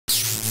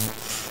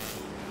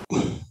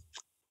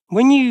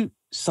when you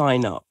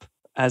sign up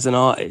as an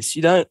artist,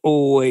 you don't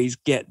always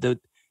get the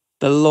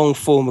long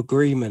form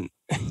agreement.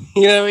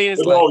 You know what I mean?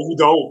 It's no, you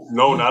don't.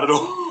 No, not at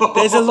all.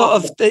 There's a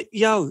lot of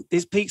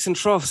there's peaks and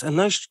troughs, and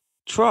those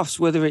troughs,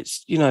 whether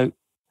it's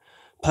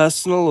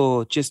personal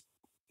or just,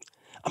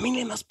 I mean,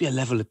 there must be a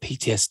level of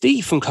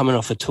PTSD from coming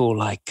off a tour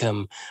like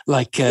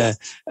yes.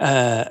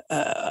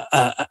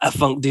 a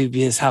Funk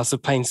Dubious, House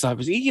of Pain,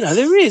 Cypress.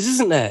 There is,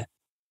 isn't there?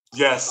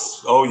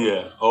 Yes. Oh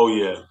yeah.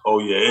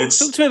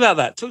 Talk to me about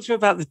that. Talk to me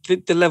about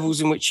the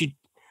levels in which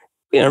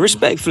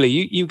respectfully,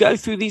 you go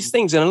through these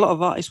things, and a lot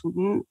of artists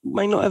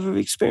may not ever have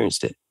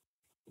experienced it.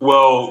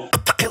 Well,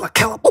 Killa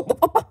Kela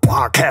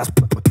podcast.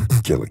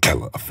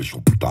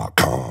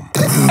 KillaKelaOfficial.com.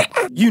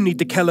 You need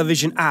the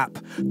KELAVISION app.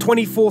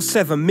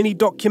 24/7 mini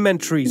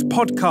documentaries,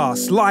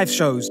 podcasts, live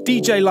shows,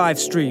 DJ live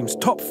streams,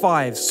 top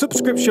fives,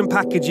 subscription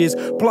packages,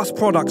 plus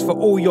products for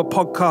all your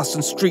podcasts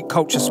and street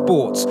culture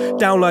sports.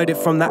 Download it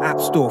from the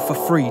App Store for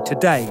free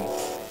today.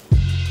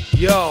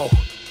 Yo,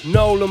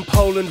 Nolan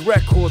Poland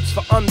Records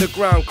for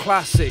underground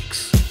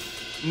classics.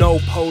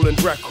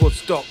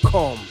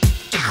 NoPolandRecords.com.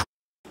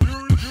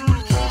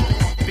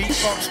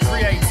 Beatbox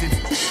created.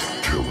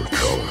 Killa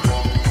Kela.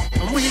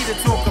 And we're here to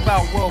talk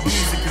about world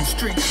music and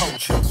street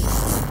culture.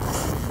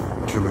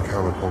 Killa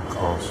Kela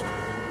podcast.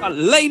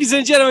 Ladies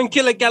and gentlemen,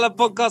 Killa Kela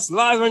podcast,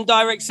 live and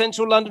direct,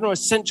 central London, or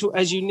as central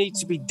as you need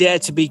to be, dare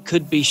to be,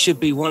 could be, should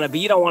be, want to be.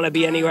 You don't want to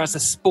be anywhere else. A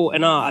sport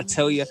and art, I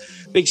tell you.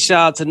 Big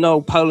shout out to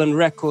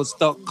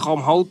NoPolandRecords.com.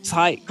 Hold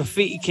tight,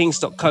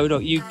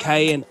 GraffitiKings.co.uk,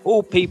 and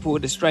all people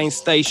with a strange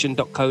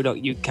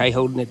station.co.uk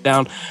holding it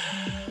down.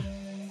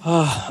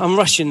 Oh, I'm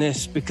rushing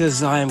this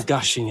because I am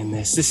gushing in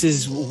this. This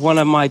is one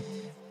of my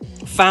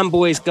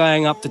fanboys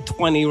going up to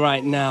 20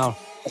 right now.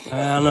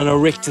 And on a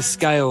Richter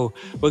scale,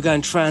 we're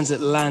going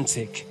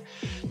transatlantic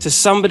to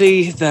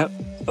somebody that,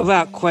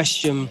 without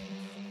question,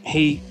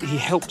 he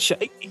helped.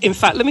 In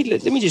fact, let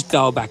me just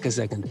dial back a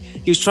second.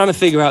 He was trying to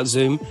figure out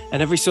Zoom,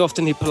 and every so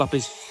often he'd pull up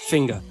his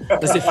finger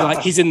as if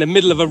like he's in the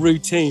middle of a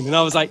routine. And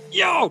I was like,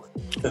 "Yo,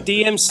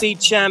 DMC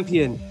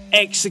champion,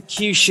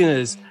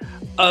 X-Ecutioners,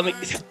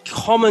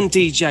 common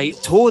DJ,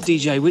 tour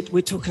DJ.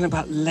 We're talking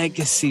about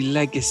legacy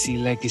life.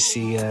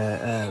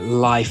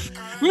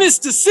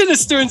 Mista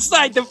Sinista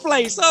inside the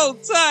place.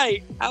 Hold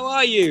tight. How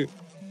are you?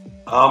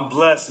 I'm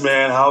blessed,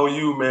 man. How are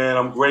you, man?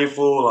 I'm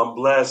grateful. I'm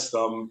blessed.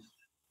 I'm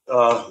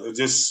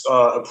just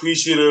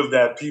appreciative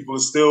that people are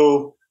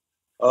still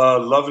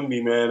loving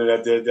me, man, and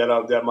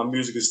that my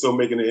music is still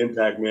making an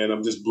impact, man.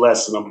 I'm just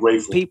blessed and I'm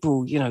grateful.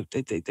 People,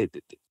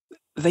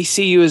 they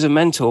see you as a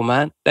mentor,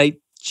 man. They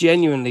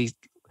genuinely,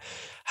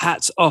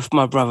 hats off,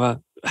 my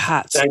brother.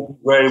 Hats. Thank you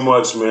very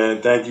much,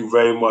 man. Thank you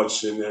very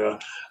much. And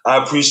I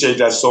appreciate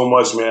that so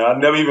much, man. I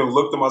never even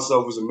looked at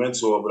myself as a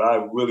mentor, but I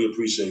really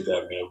appreciate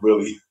that, man.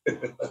 Really.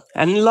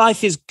 And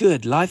life is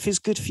good. Life is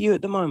good for you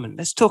at the moment.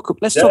 Let's talk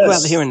about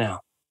the here and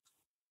now.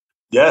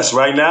 Yes,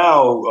 right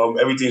now,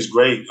 everything's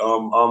great.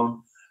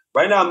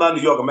 Right now I'm not in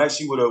New York. I'm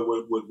actually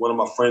with one of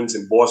my friends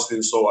in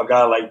Boston. So I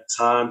got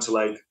time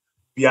to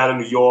be out of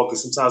New York,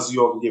 because sometimes New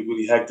York can get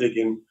really hectic.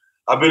 And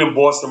I've been in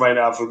Boston right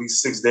now for at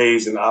least 6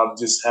 days, and I've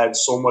just had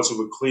so much of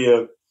a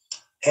clear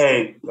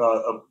head,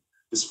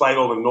 despite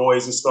all the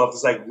noise and stuff.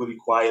 It's really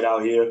quiet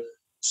out here.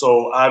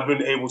 So I've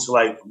been able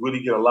to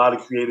really get a lot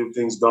of creative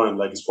things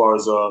done. As far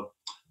as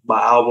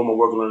my album, I'm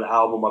working on an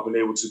album. I've been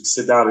able to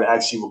sit down and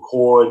actually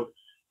record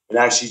and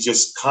actually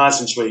just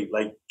concentrate,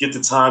 get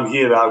the time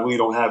here that I really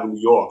don't have in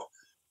New York.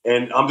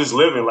 And I'm just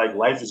living,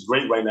 life is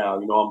great right now.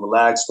 I'm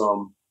relaxed.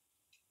 I'm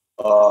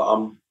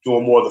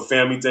doing more of the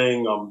family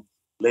thing. I'm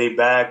laid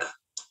back,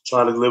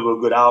 trying to deliver a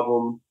good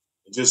album,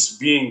 just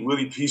being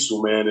really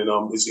peaceful, man. And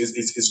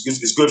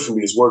it's good for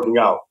me. It's working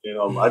out.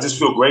 And I just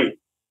feel great.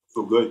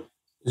 Feel good.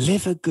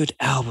 Live a good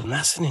album.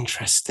 That's an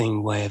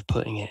interesting way of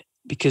putting it.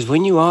 Because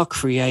when you are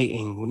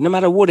creating, no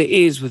matter what it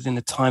is within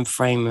the time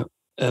frame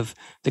of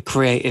the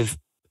creative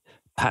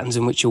patterns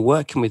in which you're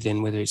working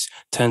within, whether it's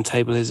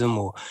turntablism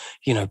or,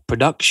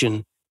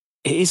 production,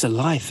 it is a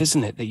life,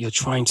 isn't it? That you're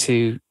trying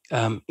to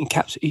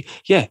encapsulate.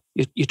 Yeah,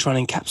 you're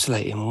trying to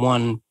encapsulate in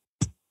one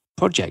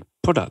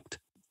product.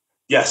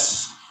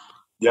 Yes.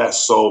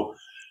 So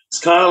it's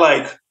kind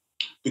of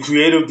the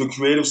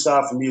creative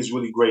side for me is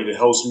really great. It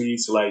helps me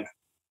to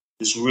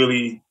just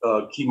really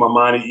keep my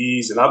mind at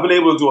ease. And I've been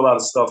able to do a lot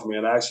of stuff,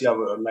 man. I actually have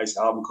a nice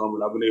album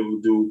coming. I've been able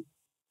to do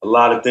a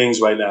lot of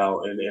things right now,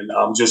 and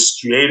I'm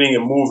just creating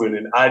and moving,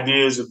 and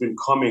ideas have been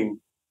coming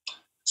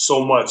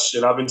so much,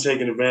 and I've been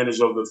taking advantage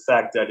of the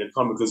fact that they're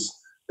coming, because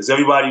as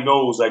everybody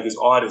knows, as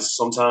artists,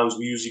 sometimes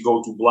we usually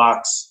go through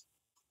blocks.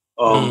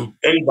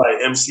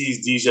 Anybody,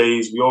 MCs,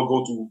 DJs, we all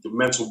go through the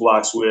mental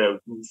blocks where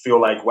we feel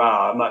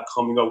wow, I'm not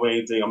coming up with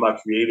anything, I'm not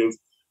creative.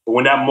 But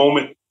when that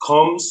moment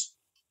comes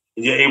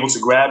and you're able to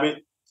grab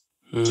it,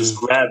 just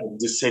grab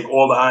it, just take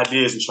all the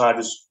ideas and try to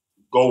just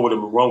go with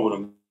them and run with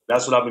them.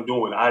 That's what I've been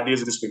doing. Ideas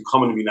have just been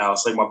coming to me now.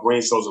 It's like my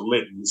brain cells are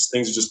lit, and these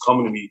things are just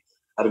coming to me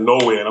out of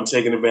nowhere, and I'm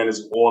taking advantage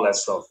of all that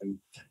stuff. And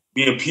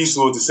being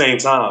peaceful at the same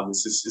time.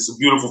 It's a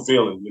beautiful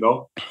feeling, you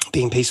know?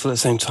 Being peaceful at the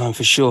same time,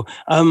 for sure.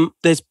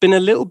 There's been a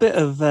little bit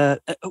of,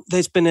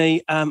 there's been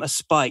a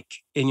spike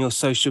in your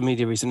social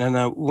media recently.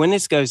 And when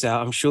this goes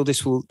out, I'm sure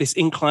this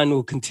incline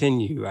will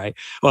continue, right?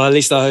 Well, at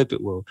least I hope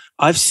it will.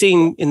 I've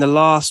seen in the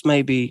last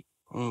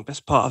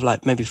best part of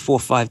like maybe 4 or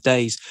 5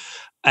 days,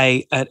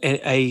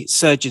 a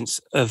surgence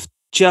of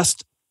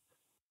just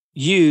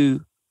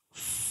you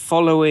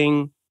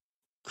following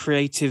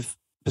creative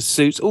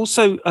pursuits,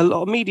 also a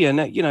lot of media.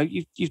 Now, you know,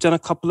 you've done a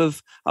couple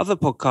of other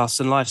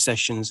podcasts and live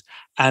sessions,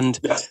 and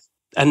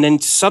then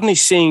suddenly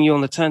seeing you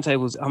on the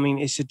turntables, I mean,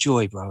 it's a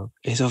joy, bro.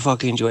 It's a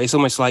fucking joy. It's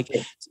almost like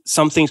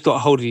something's got a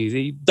hold of you.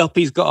 The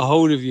duppy's got a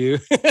hold of you.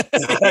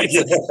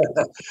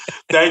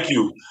 Thank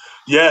you.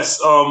 Yes.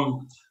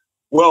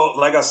 Well,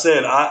 like I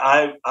said,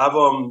 I've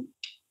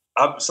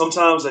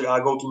sometimes, like, I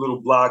go through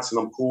little blocks and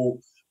I'm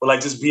cool, but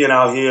like just being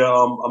out here,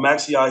 I'm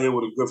actually out here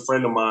with a good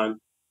friend of mine.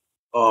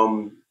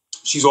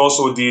 She's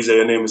also a DJ.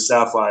 Her name is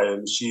Sapphire,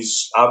 and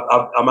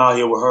I'm out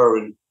here with her.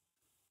 And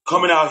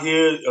coming out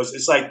here,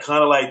 it's like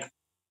kind of like,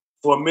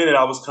 for a minute,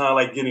 I was kind of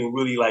like getting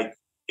really like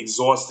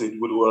exhausted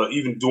with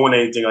even doing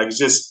anything. Like, it's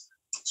just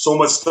so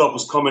much stuff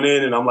was coming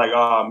in, and I'm like,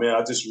 man,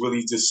 I just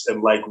really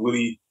am like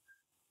really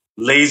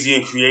lazy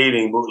in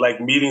creating. But like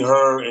meeting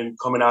her and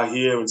coming out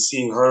here and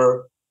seeing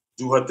her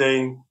do her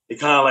thing, it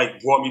kind of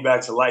like brought me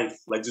back to life.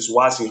 Like just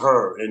watching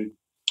her. And,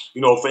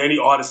 you know, for any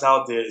artist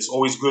out there, it's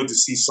always good to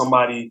see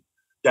somebody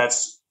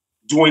that's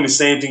doing the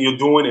same thing you're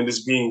doing and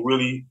just being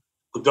really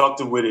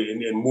productive with it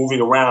and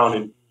moving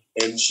around.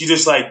 And she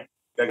just like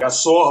I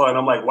saw her and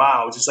I'm like,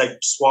 wow, it just like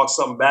sparked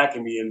something back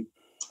in me. And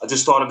I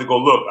just started to go,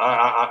 look,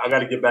 I got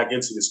to get back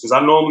into this, because I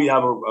normally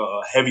have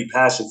a heavy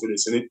passion for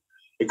this. And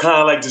it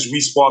kind of like just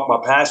re-sparked my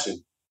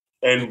passion.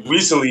 And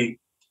recently,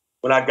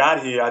 when I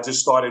got here, I just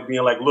started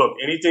being like, look,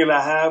 anything that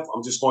I have,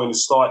 I'm just going to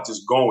start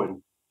just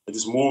going and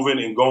just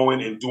moving and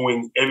going and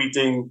doing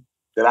everything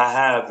that I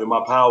have in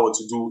my power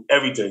to do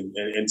everything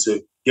and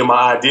to get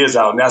my ideas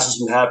out. And that's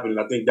what's been happening.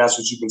 I think that's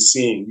what you've been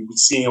seeing. You've been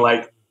seeing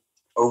like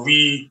a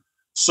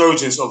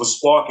resurgence of a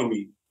spark in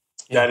me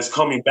that is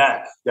coming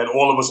back, that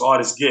all of us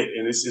artists get.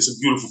 And it's a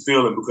beautiful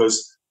feeling,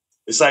 because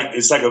it's like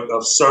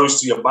a surge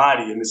to your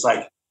body. And it's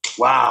like,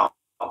 wow,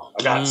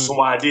 I got so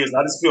many ideas.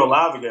 I just feel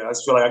alive again. I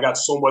just feel like I got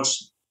so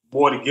much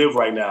more to give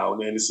right now.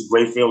 And it's a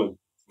great feeling.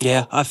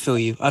 Yeah, I feel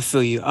you.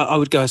 I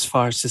would go as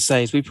far as to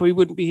say we probably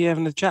wouldn't be here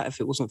having a chat if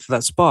it wasn't for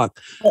that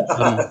spark.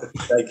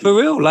 For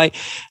real, like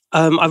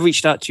I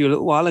reached out to you a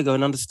little while ago,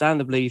 and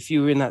understandably, if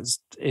you were in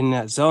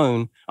that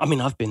zone, I mean,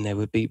 I've been there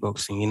with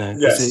beatboxing. You know,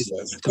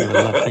 it's kind of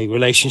a love-hate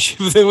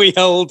relationship that we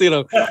hold. You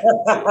know,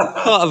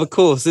 part of a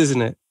course,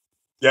 isn't it?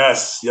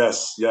 Yes.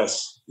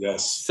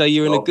 So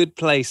you're in a good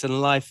place,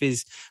 and life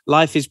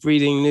is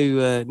breeding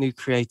new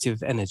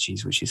creative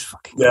energies, which is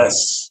fucking great.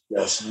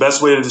 Yes.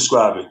 Best way to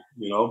describe it,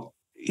 you know.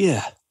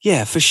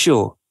 Yeah, for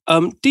sure.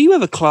 Do you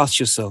ever class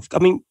yourself? I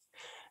mean,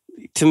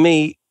 to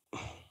me,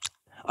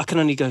 I can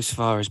only go as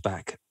far as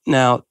back.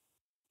 Now,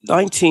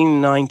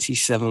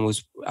 1997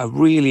 was a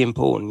really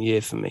important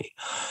year for me.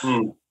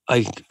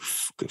 I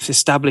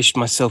established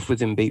myself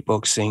within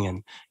beatboxing,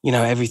 and, you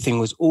know, everything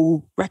was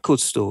all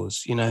record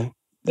stores, you know.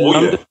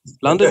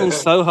 London and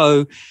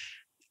Soho.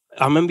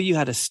 I remember you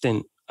had a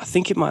stint, I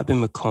think it might have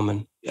been with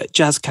Common, at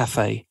Jazz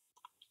Cafe.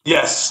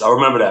 Yes, I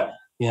remember that.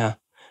 Yeah.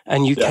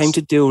 And you came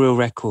to Deal Real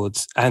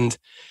Records, and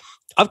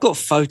I've got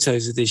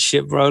photos of this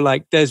shit, bro.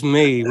 Like, there's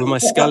me with my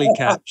Scully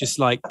cap, just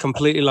like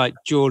completely like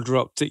jaw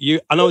dropped at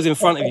you. And I was in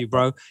front of you,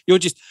 bro. You're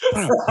just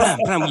blam, blam,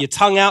 blam, with your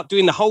tongue out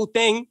doing the whole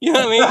thing. You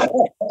know what I mean?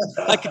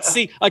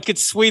 I could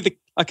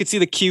see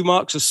the cue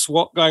marks of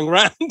SWAT going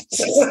round.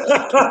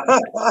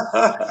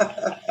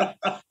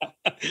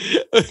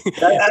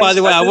 By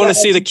the way, I want to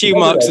see the cue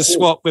marks of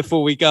SWAT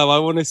before we go. I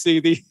want to see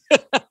the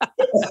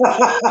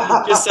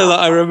just so that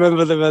I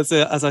remember them as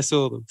I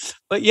saw them.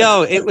 But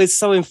yo, it was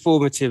so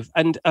informative,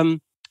 and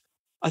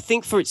I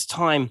think for its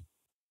time,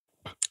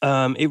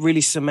 it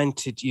really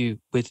cemented you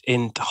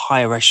within the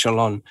higher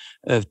echelon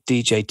of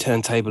DJ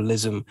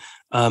turntablism.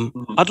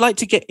 I'd like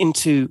to get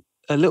into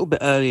a little bit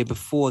earlier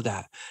before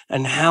that,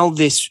 and how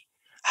this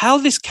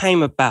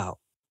came about.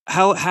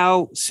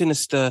 How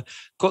Sinista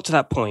got to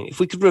that point. If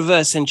we could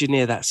reverse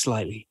engineer that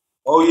slightly.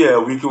 Oh yeah,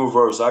 we can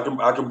reverse. I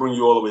can bring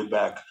you all the way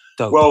back.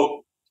 Dope.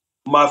 Well,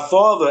 my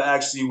father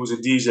actually was a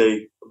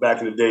DJ back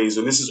in the days,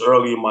 and this is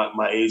early in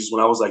my ages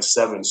when I was like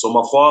 7. So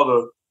my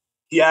father,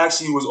 he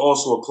actually was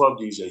also a club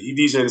DJ. He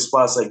DJed at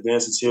spots like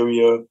Dance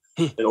Interior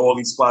and all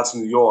these spots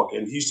in New York.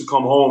 And he used to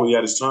come home and he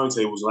had his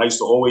turntables, and I used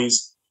to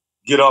always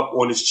get up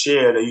on this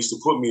chair that he used to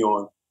put me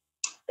on.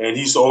 And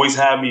he used to always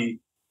have me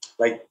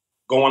like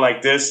going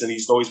like this, and he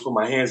used to always put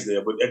my hands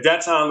there. But at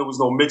that time, there was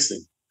no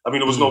mixing. I mean,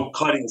 there was no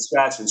cutting and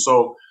scratching.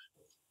 So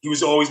he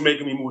was always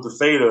making me move the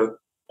fader.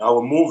 I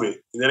would move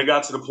it. And then it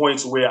got to the point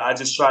to where I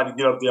just tried to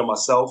get up there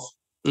myself.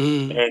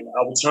 And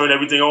I would turn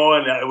everything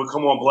on, and it would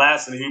come on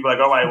blast, and he'd be like,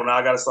 all right, well, now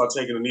I got to start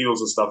taking the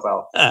needles and stuff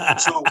out.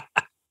 So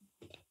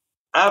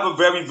I have a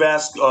very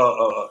vast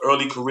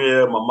early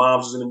career. My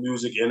mom's was in the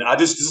music, and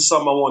this is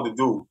something I wanted to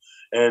do.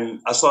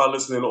 And I started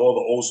listening to all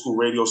the old school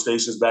radio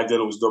stations. Back then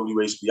it was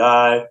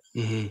WHBI.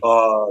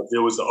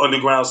 There was the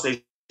underground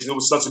station. It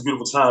was such a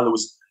beautiful time. There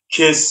was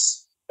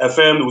KISS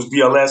FM. There was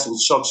BLS. It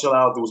was Chuck Chill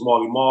Out. There was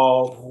Marley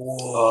Marl.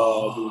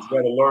 There was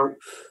Red Alert.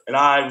 And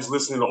I was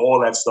listening to all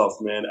that stuff,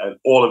 man,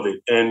 all of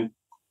it. And,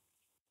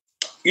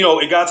 you know,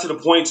 it got to the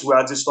point where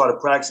I just started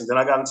practicing. Then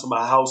I got into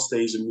my house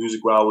stage of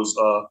music where I was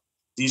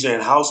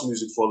DJing house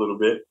music for a little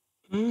bit.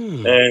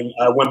 And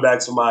I went back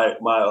to my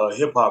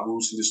hip hop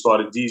roots and just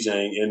started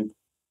DJing. And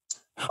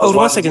hold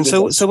on 1 second.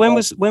 So when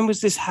was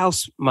this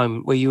house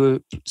moment where you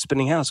were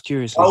spinning house?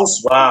 Curiously,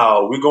 house.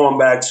 Wow, we're going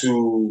back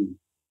to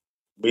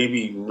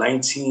maybe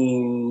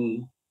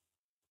 19.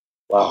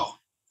 Wow,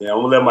 yeah, I'm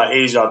gonna let my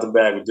age out the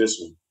bag with this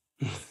one.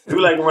 We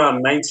were like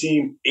around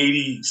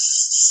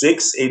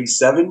 1986,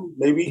 87,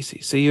 maybe.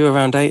 So you were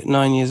around 8,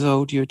 9 years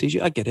old. You were a DJ.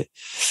 I get it.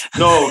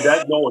 No,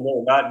 not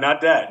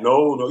that.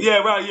 No.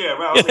 Yeah, around.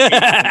 I was like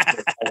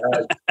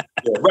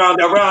 18,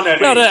 around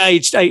that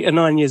age, 8 or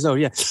 9 years old.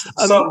 Yeah,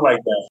 something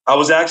like that. I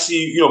was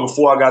actually, you know,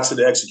 before I got to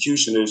the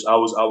X-Ecutioners, I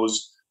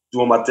was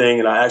doing my thing,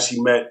 and I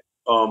actually met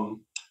a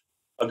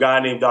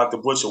guy named Dr.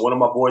 Butcher. One of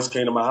my boys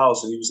came to my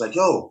house, and he was like,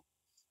 "Yo,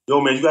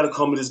 man, you got to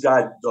come to this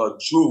guy,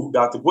 Drew,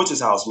 Dr.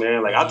 Butcher's house,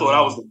 man." Like, I thought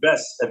I was the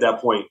best at that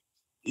point.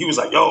 He was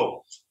like,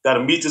 "Yo, got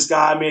to meet this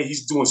guy, man.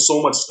 He's doing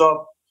so much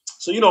stuff."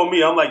 So, you know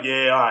me, I'm like,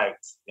 yeah, all right.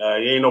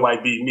 Ain't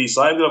nobody beating me.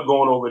 So I ended up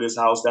going over to this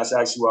house. That's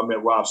actually where I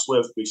met Rob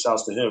Swift. Big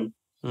shouts to him.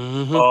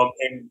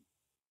 And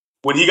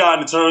when he got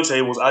on the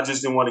turntables, I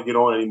just didn't want to get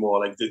on anymore.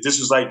 Like, this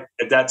was like,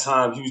 at that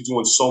time, he was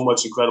doing so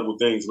much incredible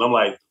things. And I'm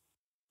like,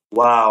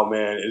 wow,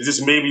 man. It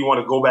just made me want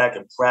to go back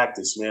and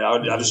practice, man.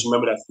 I just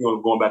remember that feeling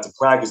of going back to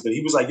practice. But he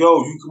was like, "Yo,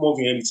 you can come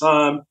over here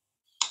anytime."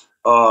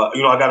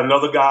 You know, I got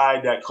another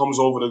guy that comes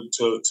over to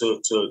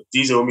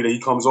DJ with me that he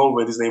comes over,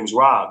 and his name is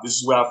Rob. This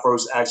is where I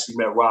first actually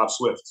met Rob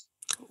Swift.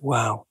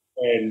 Wow.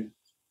 And,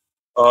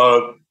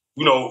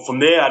 you know, from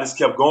there, I just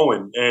kept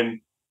going. And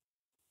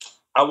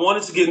I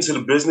wanted to get into the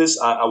business.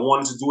 I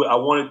wanted to do it. I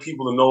wanted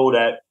people to know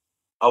that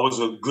I was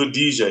a good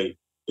DJ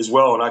as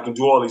well, and I can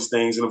do all these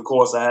things. And of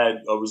course, I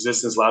had a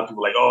resistance. A lot of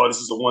people like, "Oh, this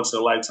is a once in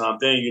a lifetime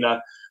thing. You know,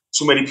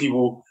 too many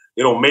people,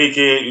 they don't make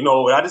it." You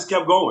know, I just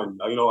kept going.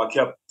 You know, I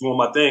kept doing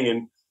my thing.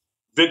 And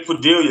Vic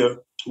Padilla,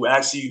 who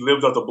actually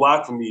lived up the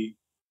block from me,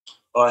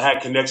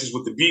 had connections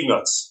with the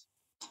Beatnuts,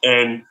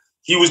 and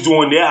he was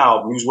doing their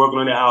album. He was working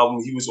on their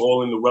album. He was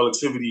all in the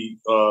Relativity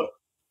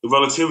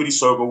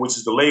Circle, which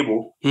is the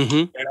label.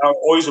 And I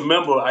always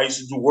remember I used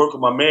to do work with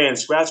my man,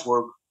 scratch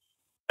work,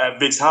 at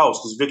Vic's house,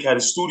 because Vic had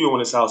a studio in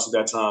his house at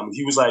that time. And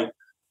he was like,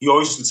 he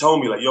always used to tell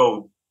me, like,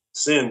 "Yo,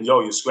 Sin,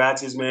 your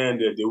scratches, man,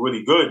 they're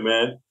really good,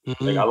 man.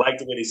 Like, I like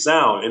the way they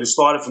sound." And it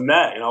started from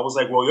that. And I was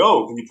like, "Well,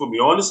 yo, can you put me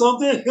on to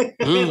something?"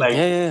 Like,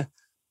 yeah.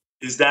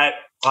 Is that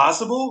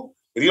possible?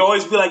 And he'd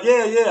always be like,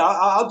 yeah,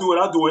 I'll do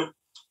it.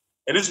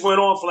 And this went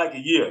on for like a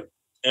year.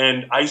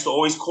 And I used to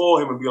always call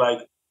him and be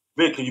like,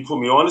 "Vic, can you put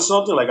me on to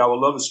something? Like, I would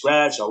love to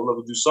scratch. I would love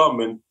to do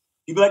something." And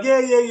he'd be like, yeah.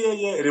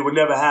 And it would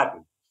never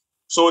happen.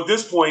 So at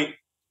this point,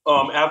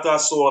 after I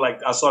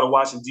started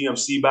watching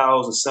DMC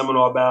battles and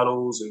seminar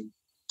battles, and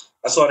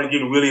I started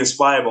getting really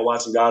inspired by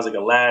watching guys like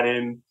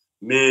Aladdin,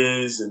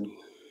 Miz, and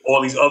all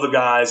these other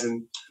guys.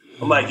 And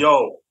I'm like,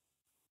 yo,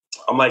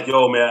 man,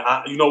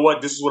 you know what?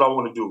 This is what I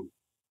want to do.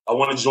 I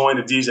want to join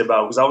the DJ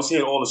battle, because I was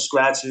hearing all the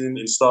scratching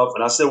and stuff.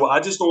 And I said, well, I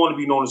just don't want to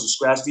be known as a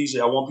scratch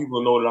DJ. I want people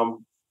to know that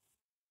I'm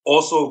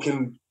also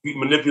can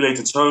manipulate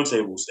the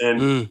turntables.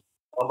 And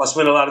I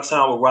spent a lot of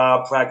time with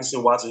Rob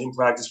practicing, watching him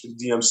practice for the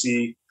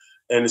DMC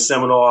and the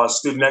seminar. I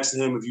stood next to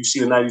him. If you see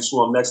the 92,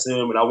 I'm next to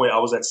him. And I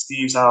was at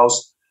Steve's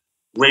house,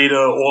 Raider.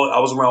 I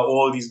was around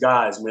all of these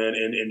guys, man.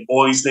 And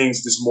all these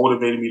things just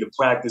motivated me to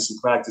practice and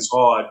practice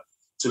hard,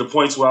 to the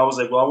point where I was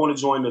like, well, I want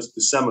to join the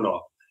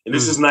seminar. And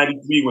this is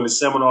 93 when the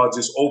seminar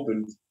just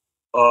opened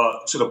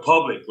to the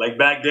public. Like,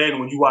 back then,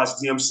 when you watch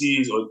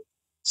DMCs or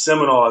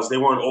seminars, they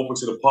weren't open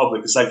to the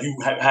public. It's like you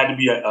had to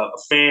be a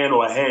fan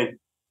or a head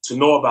to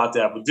know about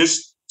that. But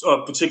this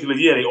particular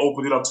year, they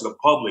opened it up to the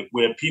public,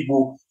 where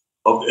people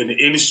in the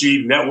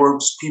industry,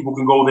 networks, people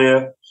can go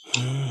there.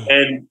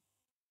 And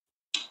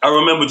I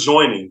remember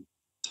joining.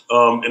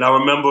 And I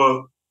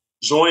remember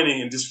joining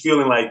and just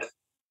feeling like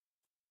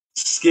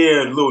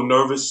scared, a little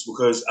nervous,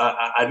 because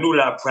I knew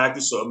that I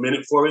practiced a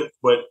minute for it,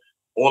 but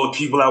all the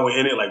people that were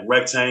in it, like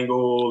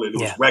Rectangle, and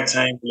it was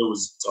Rectangle, it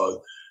was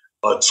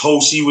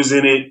Toshi was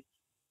in it.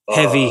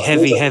 Heavy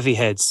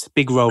heads,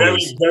 big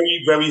rollers.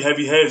 Very, very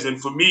heavy heads. And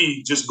for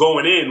me, just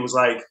going in was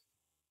like,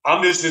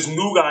 I'm just this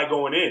new guy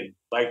going in.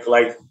 Like,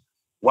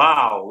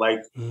 wow.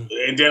 Like,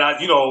 and then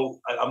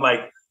I'm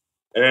like,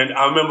 and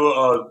I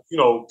remember,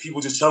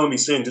 people just telling me,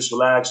 "Sin, just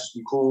relax, just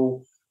be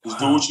cool. Just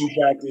do what you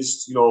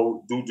practice,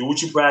 do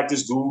what you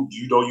practice.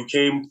 You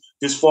came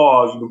this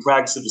far. You've been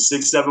practicing for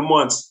 6-7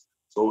 months.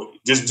 So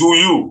just do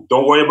you.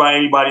 Don't worry about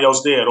anybody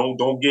else there.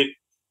 Don't get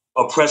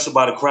oppressed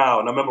by the crowd."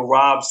 And I remember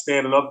Rob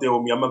standing up there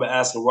with me. I remember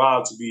asking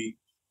Rob to be,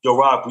 "Yo,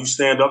 Rob, can you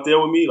stand up there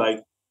with me?"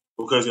 And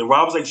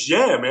Rob was like,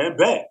 "Yeah, man,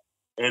 bet."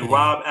 And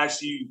Rob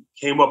actually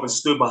came up and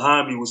stood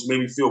behind me, which made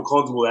me feel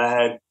comfortable. I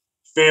had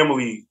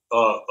family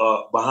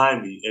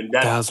behind me, and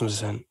that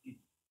 1,000%.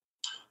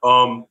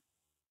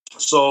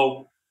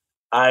 So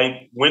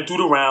I went through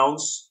the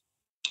rounds.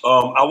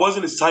 I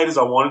wasn't as tight as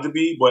I wanted to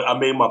be, but I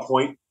made my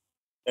point.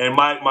 And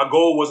my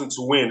goal wasn't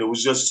to win. It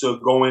was just to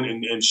go in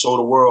and show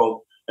the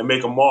world and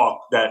make a mark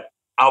that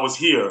I was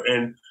here.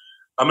 And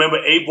I remember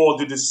 8Ball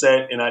did this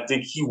set, and I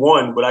think he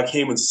won, but I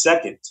came in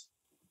second,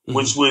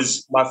 which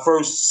was my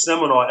first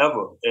seminar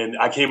ever. And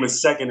I came in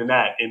second in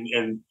that.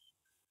 And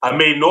I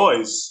made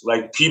noise.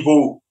 Like,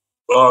 people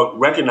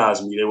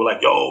recognized me. They were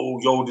like,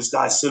 yo, this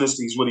guy's Sinista.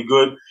 He's really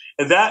good.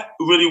 And that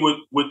really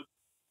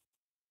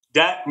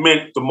that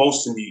meant the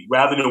most to me.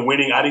 Rather than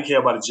winning, I didn't care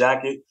about a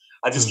jacket.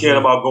 I just cared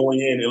about going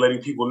in and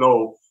letting people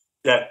know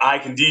that I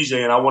can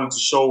DJ, and I wanted to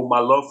show my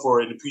love for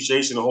it and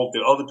appreciation and hope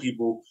that other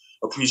people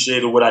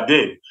appreciated what I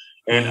did.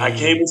 And I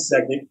came in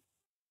second.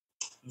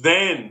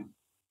 Then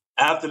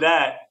after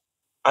that,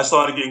 I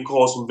started getting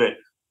calls from Vic.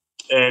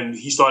 And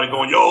he started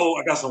going, yo,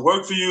 I got some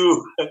work for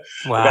you.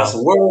 Wow. I got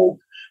some work.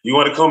 You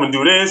want to come and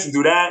do this and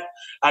do that?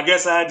 I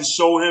guess I had to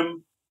show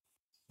him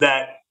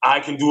that I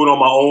can do it on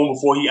my own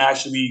before he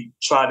actually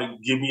tried to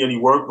give me any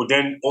work. But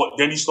then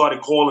he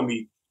started calling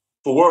me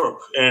for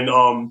work. And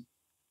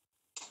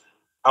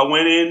I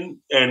went in,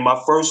 and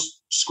my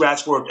first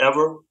scratch work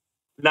ever,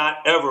 not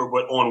ever,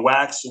 but on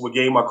wax, what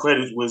gave my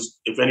credit was,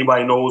 if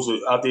anybody knows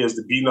out there, is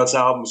the Beatnuts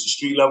album. It's a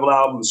street level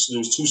album.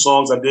 There's 2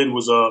 songs I did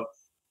was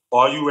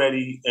Are You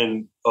Ready?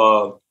 And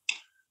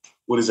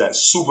what is that?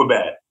 Super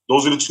Bad.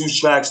 Those are the 2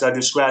 tracks that I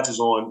did scratches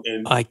on.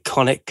 And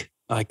Iconic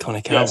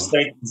yes, album.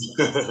 thank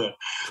you.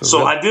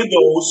 So I did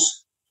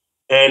those,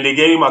 and they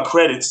gave me my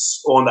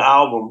credits on the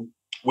album,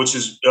 which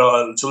is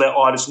to let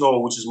artists know,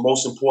 which is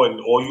most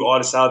important. All you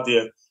artists out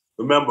there,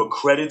 remember,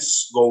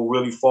 credits go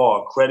really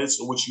far. Credits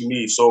are what you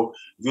need. So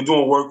if you're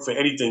doing work for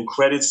anything,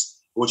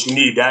 credits are what you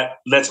need. That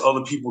lets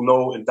other people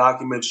know and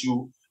documents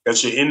you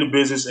that you're in the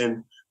business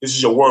and this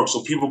is your work.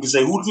 So people can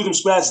say, who did them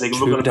scratches? They can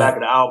look on the back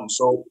of the album.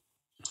 So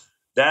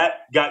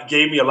that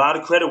gave me a lot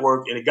of credit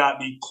work, and it got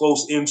me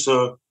close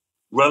into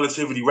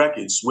Relativity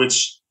Records,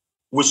 which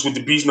with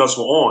the Beatnuts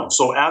were on.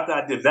 So after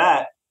I did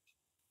that,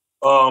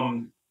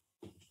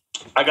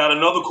 I got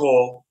another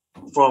call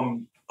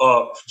from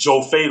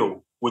Joe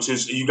Fatal, which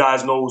is, you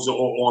guys know, was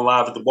on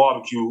Live at the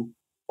Barbecue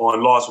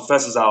on Lost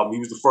Professor's album. He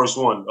was the first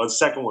one. The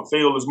second one,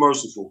 Fatal is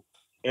Merciful,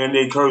 and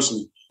They Curse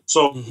Me.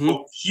 So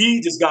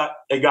he just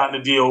had gotten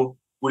a deal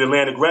with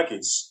Atlantic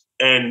Records,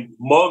 and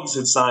Muggs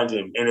had signed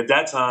him. And at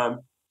that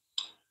time,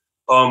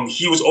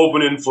 he was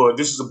opening for,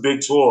 this is a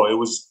big tour. It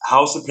was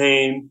House of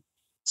Pain,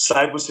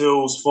 Cypress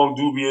Hills, Funk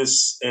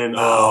Dubious, and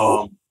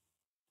the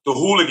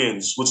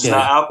Hooligans, which is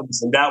now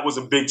Alchemist. And that was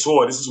a big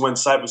tour. This is when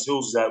Cypress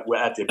Hills were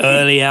at their peak.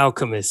 Early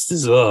Alchemist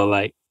as well.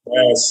 Like,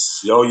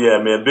 yes. Oh,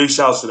 yeah, man. Big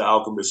shouts to the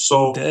Alchemist.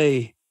 So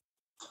I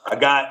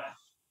got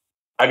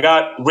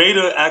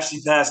Raider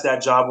actually passed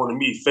that job on to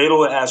me.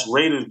 Fatal had asked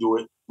Raider to do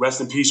it.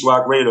 Rest in peace,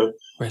 Rock Raider.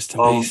 Rest in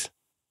peace.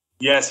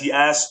 Yes, he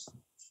asked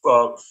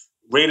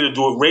Raider to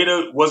do it.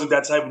 Raider wasn't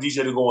that type of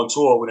DJ to go on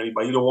tour with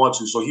anybody. He didn't want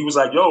to. So he was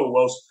like, yo,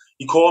 well,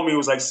 he called me. He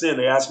was like, Sin,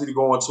 they asked me to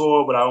go on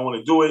tour, but I don't want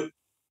to do it.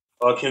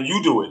 Can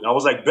you do it? And I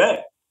was like,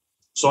 bet.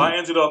 So I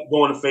ended up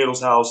going to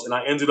Fatal's house, and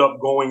I ended up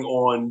going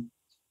on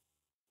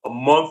a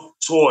month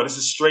tour. This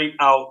is straight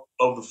out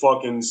of the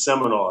fucking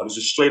seminar. This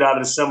is straight out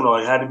of the seminar.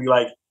 It had to be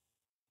like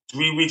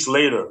 3 weeks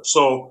later.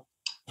 So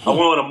I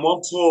went on a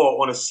month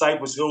tour on a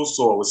Cypress Hills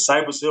tour with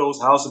Cypress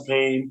Hills, House of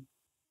Pain,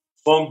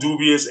 Funk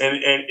Dubious, and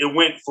it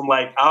went from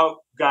like, I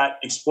got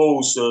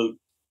exposed to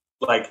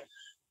like,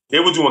 they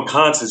were doing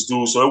concerts,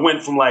 dude. So it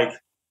went from like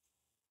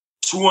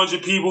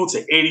 200 people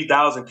to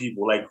 80,000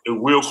 people, like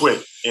real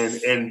quick.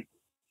 And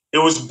it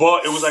was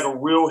like a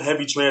real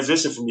heavy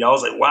transition for me. I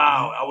was like,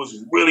 wow, I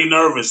was really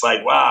nervous,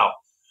 like, wow.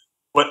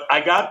 But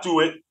I got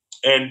through it.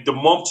 And the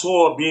month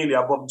tour being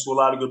there, I bumped into a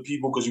lot of good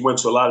people because we went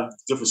to a lot of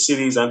different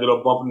cities. I ended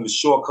up bumping into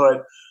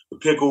Shortcut, the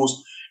PIKLZ.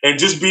 And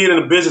just being in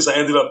the business, I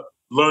ended up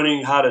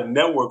learning how to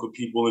network with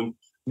people and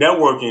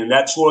networking. And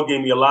that tour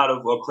gave me a lot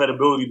of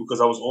credibility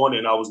because I was on it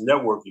and I was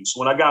networking. So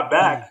when I got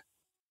back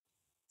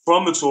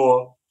from the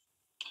tour,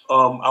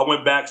 I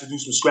went back to do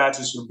some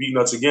scratches for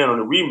Beatnuts again on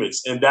the remix.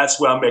 And that's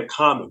where I met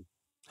Common.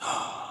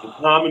 And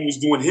Common was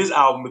doing his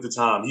album at the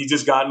time. He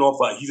just gotten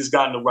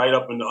the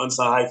write-up in the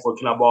Unsigned Hype for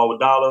Can I Borrow a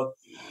Dollar?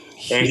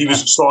 And he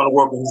was starting to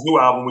work on his new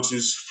album, which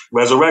is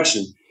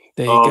Resurrection.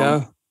 There you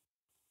go.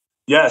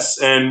 Yes.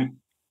 And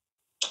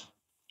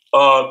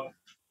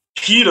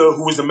Peter,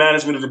 who was the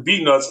management of the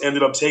Beatnuts,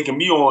 ended up taking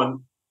me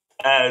on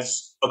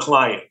as a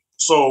client.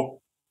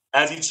 So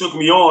as he took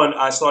me on,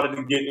 I started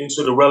to get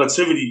into the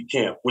Relativity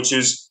camp, which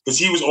is because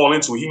he was all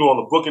into it. He knew all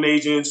the booking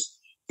agents.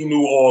 He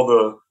knew all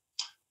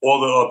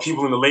the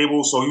people in the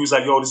label. So he was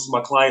like, yo, this is my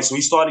client. So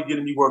he started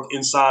getting me work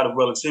inside of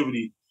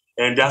Relativity.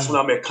 And that's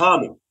when I met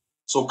Common.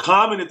 So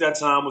Common at that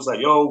time was like,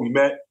 yo, we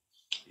met.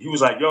 He was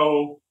like,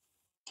 yo,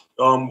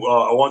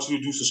 I want you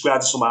to do some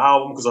scratches for my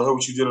album because I heard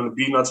what you did on the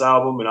Beatnuts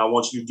album and I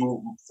want you to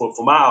do it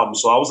for my album.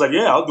 So I was like,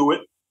 yeah, I'll do it.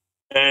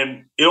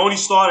 And it only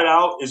started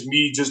out as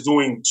me just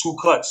doing 2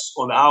 cuts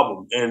on the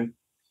album. And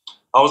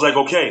I was like,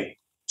 okay.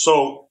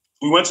 So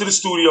we went to the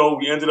studio.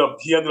 He ended up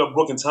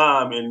booking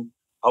time, and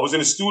I was in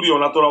the studio,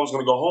 and I thought I was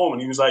going to go home,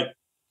 and he was like,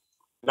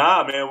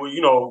 "Nah, man,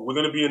 we're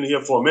going to be in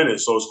here for a minute,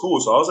 so it's cool."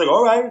 So I was like,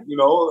 "All right,"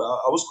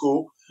 I was cool.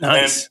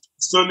 Nice. And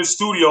still in the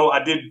studio,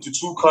 I did the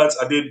 2 cuts.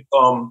 I did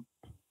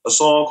a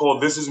song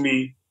called "This Is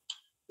Me,"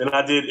 then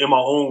I did "In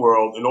My Own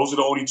World," and those are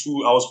the only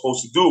 2 I was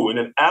supposed to do. And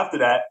then after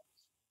that,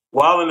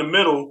 while in the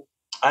middle,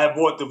 I had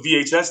bought the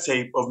VHS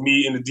tape of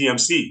me in the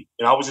DMC,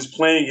 and I was just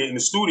playing it in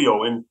the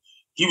studio, and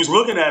he was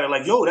looking at it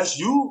like, "Yo, that's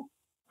you."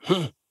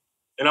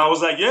 And I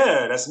was like,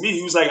 "Yeah, that's me."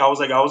 He was like, I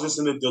was just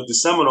in the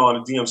seminar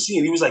in the DMC,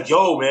 and he was like,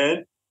 "Yo,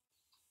 man,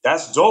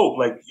 that's dope.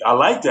 Like, I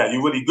like that.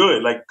 You're really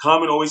good." Like,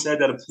 Common always had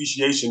that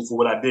appreciation for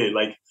what I did.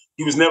 Like,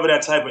 he was never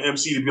that type of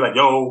MC to be like,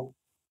 "Yo,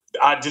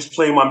 I just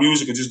play my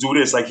music and just do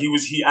this." Like, he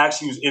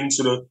actually was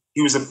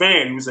he was a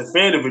fan. He was a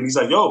fan of it. And he's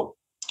like, "Yo,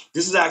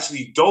 this is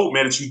actually dope,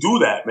 man, that you do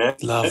that, man."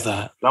 Love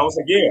that. And I was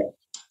like, "Yeah."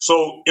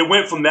 So it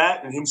went from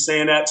that and him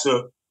saying that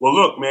to, "Well,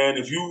 look, man,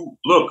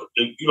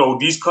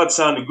 these cuts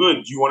sounded good.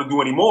 Do you want to do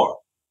any more?"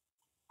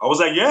 I was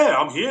like, "Yeah,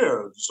 I'm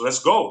here. So let's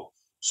go."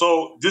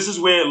 So this is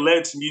where it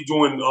led to me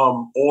doing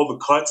all the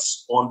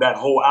cuts on that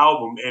whole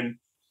album. And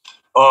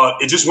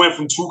it just went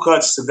from 2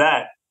 cuts to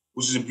that,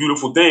 which is a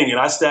beautiful thing. And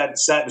I sat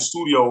in the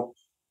studio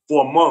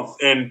for a month.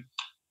 And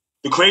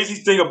the crazy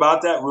thing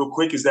about that, real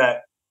quick, is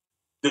that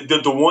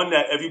the one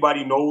that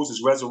everybody knows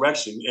is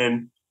Resurrection.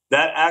 And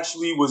that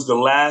actually was the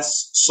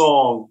last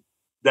song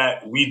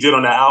that we did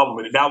on that album.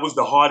 And that was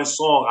the hardest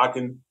song I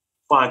can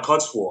find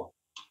cuts for.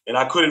 And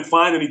I couldn't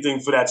find anything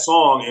for that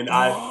song. And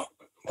I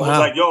was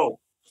like,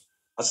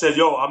 I said,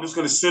 "I'm just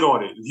going to sit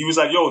on it." And he was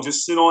like, "Yo,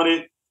 just sit on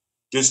it.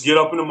 Just get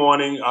up in the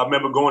morning." I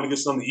remember going to get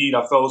something to eat.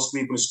 I fell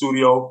asleep in the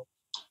studio.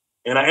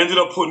 And I ended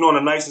up putting on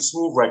a Nice and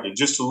Smooth record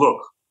just to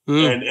look.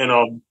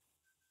 And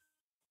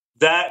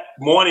that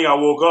morning I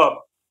woke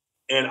up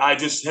and I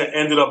just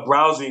ended up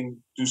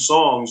browsing through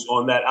songs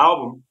on that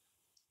album.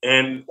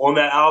 And on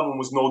that album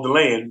was No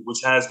Delaying,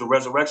 which has the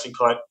Resurrection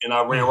cut. And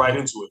I ran right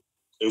into it.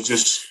 It was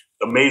just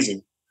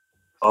amazing.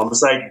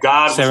 It's like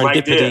God was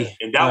right there.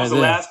 And that was the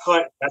last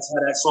cut. That's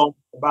how that song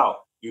was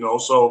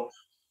about, So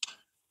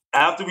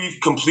after we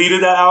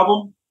completed that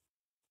album,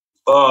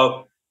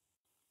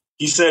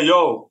 he said,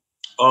 "Yo,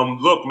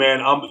 look,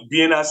 man,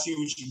 I see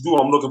what you do.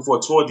 I'm looking for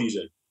a tour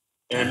DJ.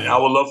 And I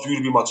would love for you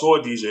to be my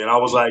tour DJ." And I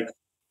was like,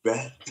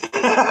 "Man."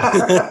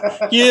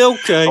 Yeah,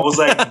 okay. I was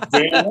like,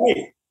 "Damn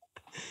right."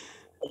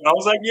 I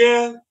was like,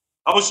 "Yeah."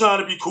 I was trying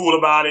to be cool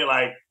about it.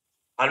 Like,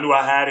 I knew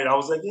I had it. I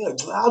was like, "Yeah,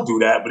 I'll do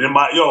that." But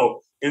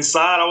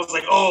inside, I was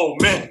like, "Oh,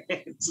 man,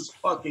 this is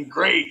fucking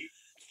great.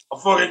 I'm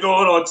fucking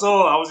going on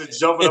tour." I was just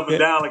jumping up and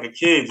down like a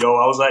kid, yo.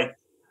 I was like,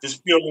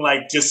 just feeling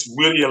like just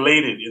really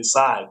elated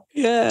inside.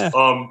 Yeah.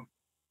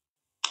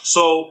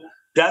 So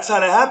that's how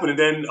that happened. And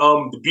then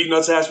the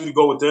Beatnuts asked me to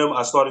go with them.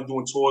 I started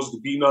doing tours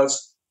with the Beatnuts,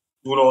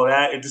 doing all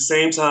that. At the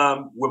same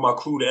time, with my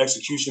crew, the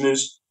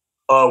X-Ecutioners,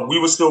 we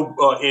were still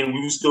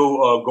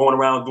going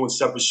around doing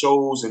separate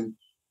shows, and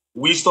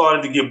we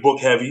started to get book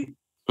heavy.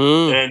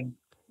 And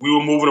we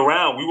were moving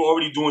around. We were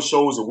already doing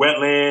shows at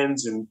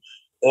Wetlands and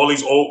all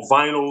these old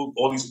vinyl,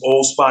 all these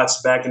old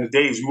spots back in the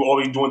days. We were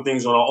already doing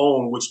things on our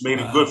own, which made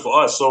it good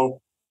for us.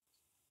 So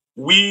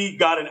we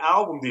got an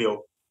album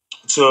deal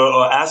to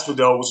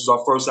Asphodel, which is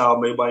our first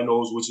album. Everybody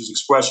knows, which is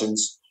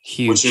Expressions,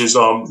 which is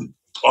our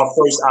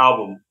first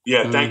album.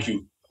 Yeah, thank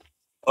you.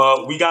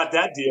 We got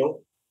that deal,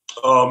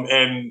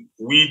 and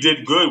we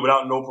did good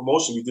without no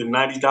promotion. We did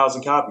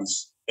 90,000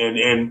 copies, and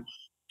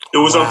it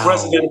was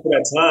unprecedented for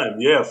that time.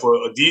 Yeah, for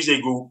a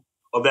DJ group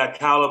of that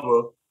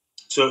caliber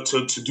to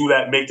do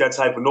that, make that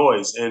type of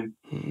noise, and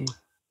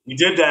we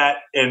did that,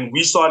 and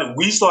we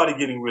started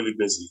getting really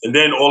busy, and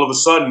then all of a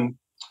sudden,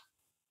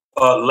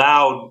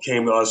 Loud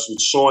came to us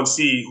with Sean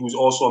C., who's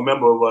also a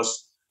member of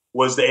us,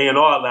 was the A&R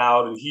at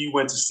Loud, and he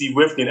went to Steve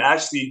Rifkin.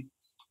 Actually,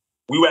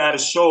 we were at a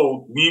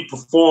show. We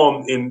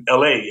performed in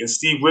L.A., and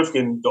Steve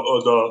Rifkin,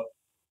 the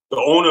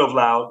owner of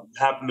Loud,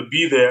 happened to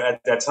be there at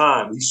that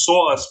time. He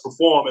saw us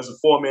perform as a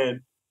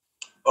 4-man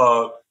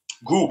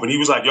group, and he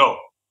was like, "Yo,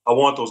 I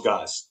want those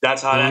guys."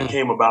 That's how that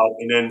came about.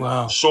 And then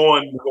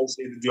Sean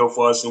negotiated the deal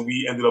for us, and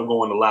we ended up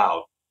going to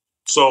Loud.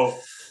 So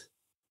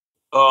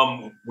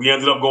we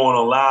ended up going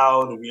on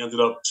Loud, and we ended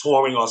up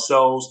touring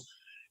ourselves.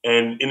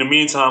 And in the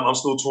meantime, I'm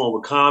still touring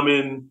with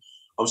Common.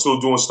 I'm still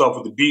doing stuff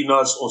with the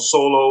Beatnuts on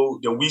solo.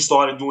 Then we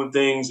started doing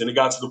things, and it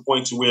got to the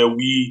point to where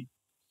we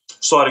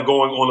started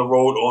going on the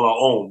road on our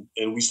own,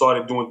 and we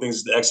started doing things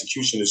as the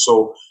X-Ecutioners.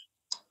 So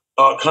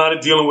kind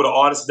of dealing with an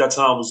artist at that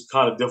time was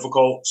kind of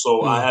difficult.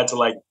 So I had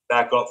to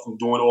back up from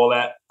doing all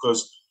that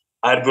because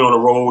I had been on the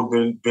road,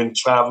 been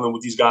traveling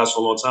with these guys for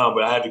a long time,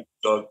 but I had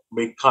to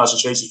make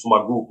concentration for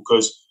my group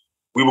because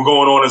we were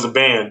going on as a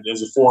band,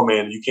 as a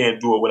 4-man. You can't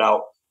do it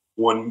without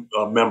one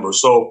member.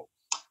 So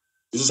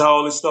this is how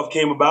all this stuff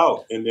came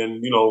about. And then,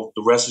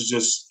 the rest is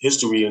just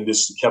history, and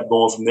just kept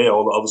going from there.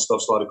 All the other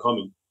stuff started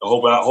coming.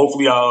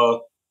 Hopefully I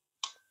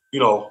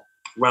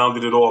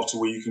rounded it off to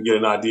where you can get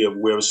an idea of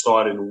where it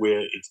started and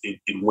where it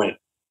went.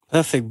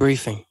 Perfect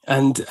briefing.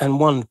 And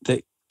one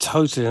that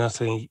totally and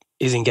utterly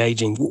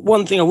engaging.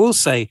 One thing I will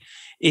say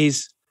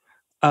is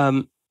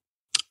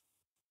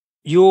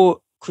your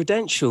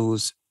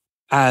credentials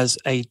as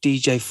a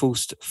DJ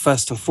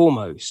first and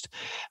foremost.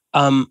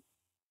 I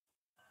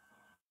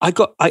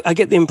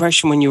get the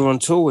impression when you were on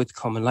tour with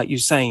Common, like you're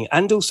saying,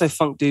 and also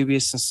Funk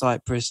Dubious and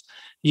Cypress,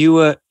 you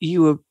were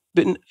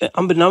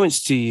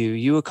unbeknownst to you,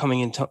 you were coming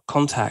into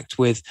contact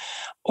with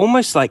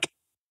almost like,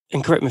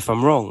 and correct me if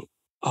I'm wrong,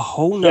 a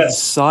whole nother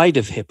side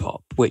of hip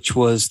hop, which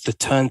was the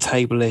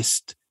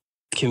turntablist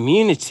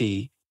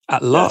community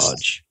at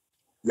large.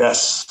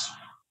 Yes,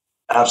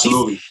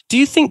 absolutely. Do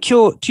you think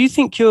your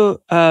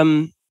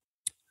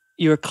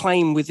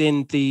acclaim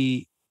within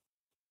the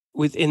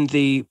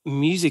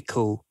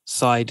musical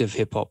side of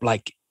hip hop,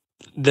 like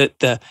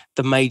the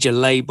major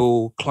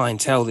label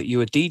clientele that you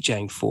were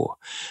DJing for,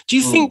 do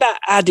you think that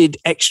added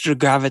extra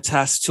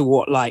gravitas to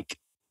what like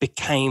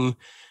became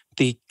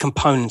the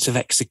components of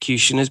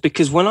X-Ecutioners?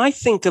 Because when I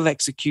think of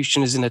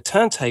X-Ecutioners in a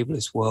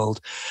turntablist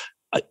world,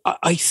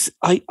 I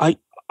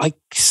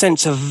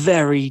sense a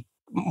very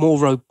more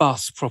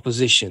robust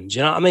proposition. Do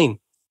you know what I mean?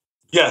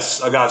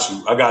 Yes, I got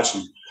you.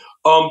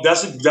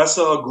 That's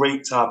a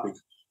great topic.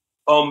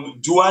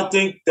 Do I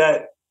think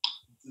that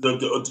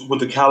with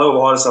the caliber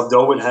of artists I've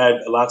dealt with had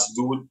a lot to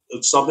do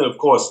with something? Of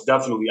course,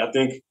 definitely. I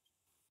think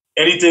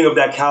anything of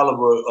that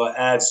caliber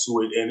adds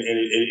to it, and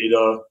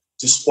it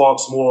just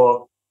sparks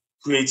more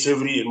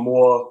creativity and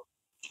more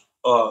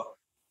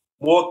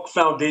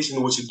foundation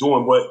in what you're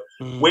doing. But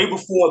way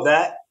before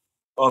that,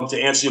 to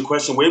answer your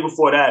question, way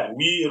before that,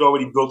 we had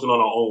already built it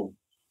on our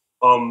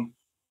own.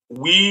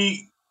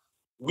 We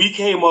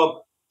came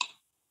up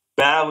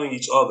battling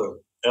each other.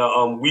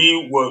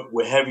 We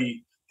were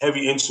heavy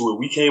into it.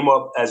 We came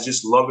up as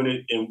just loving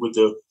it, and with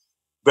the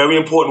very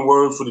important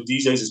word for the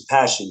DJs is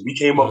passion. We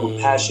came up with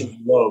passion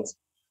and love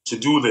to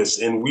do this,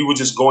 and we were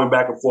just going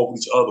back and forth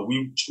with each other.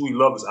 We truly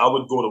love this. I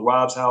would go to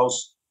Rob's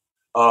house.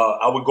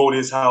 I would go to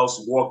his house,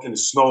 walk in the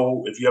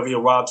snow. If you ever hear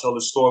Rob tell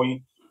the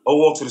story, I would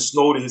walk to the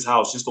snow to his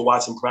house just to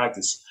watch him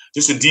practice,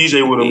 just to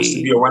DJ with him, just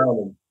to be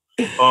around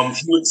him.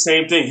 He would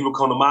same thing. He would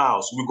come to my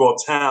house. We would go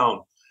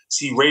uptown,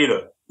 see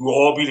Raider. We would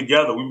all be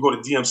together. We would go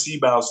to DMC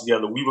battles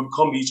together. We would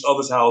come to each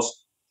other's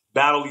house,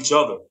 battle each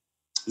other.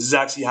 This is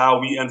actually how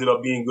we ended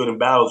up being good in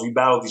battles. We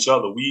battled each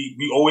other.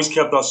 We always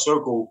kept our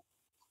circle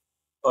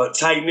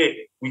tight-knit.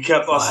 We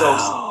kept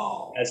ourselves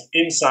as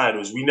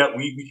insiders. We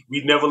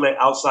never let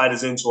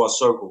outsiders into our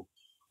circle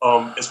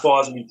as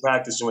far as we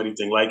practice or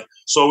anything. Like,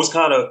 so it was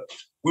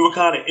we were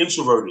kind of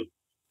introverted,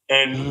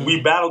 and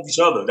we battled each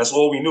other. That's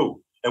all we knew.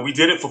 And we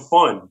did it for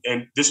fun.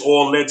 And this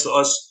all led to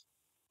us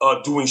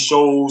doing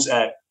shows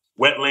at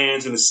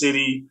Wetlands in the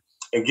city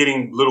and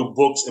getting little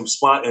books and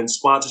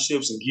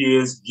sponsorships and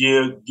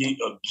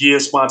gear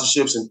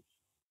sponsorships and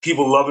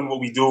people loving what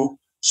we do.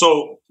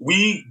 So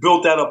we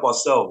built that up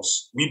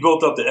ourselves. We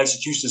built up the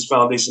X-Ecutioners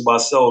Foundation by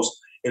ourselves,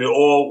 and it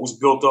all was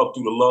built up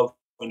through the love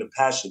and the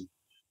passion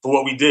for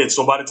what we did.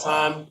 So by the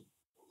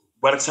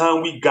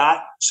time we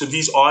got to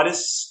these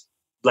artists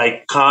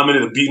like Common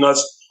and the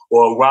Beatnuts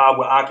or Rob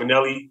with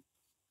Akinelli,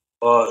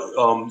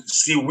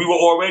 see, we were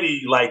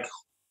already like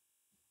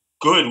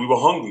good. We were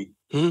hungry.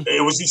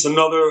 It was just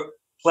another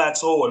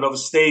plateau, another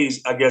stage,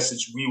 I guess,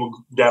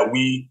 that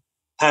we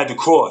had to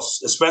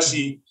cross.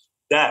 Especially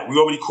that we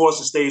already crossed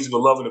the stage of the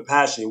love and the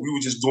passion. We were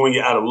just doing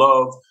it out of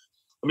love.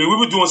 I mean, we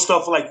were doing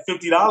stuff for like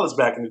 $50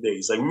 back in the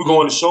days. Like we were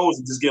going to shows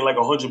and just getting like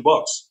 $100,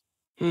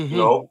 you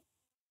know.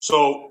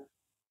 So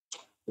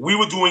we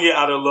were doing it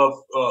out of love.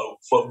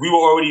 We were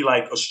already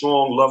like a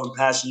strong love and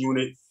passion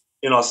unit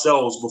in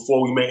ourselves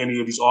before we met any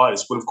of these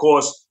artists. But of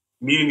course,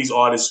 meeting these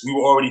artists, we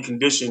were already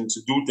conditioned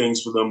to do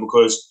things for them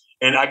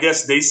and I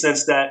guess they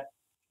sensed that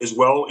as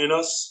well in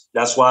us.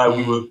 That's why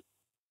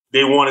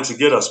they wanted to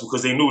get us,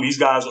 because they knew these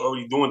guys are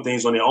already doing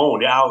things on their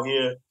own. They're out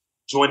here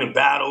joining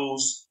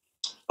battles.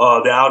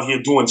 They're out here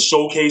doing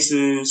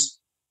showcases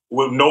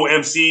with no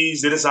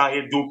MCs. They're just out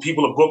here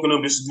people are booking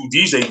them just to do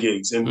DJ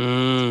gigs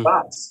and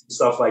spots,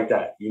 stuff like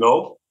that, you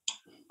know?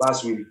 Bye,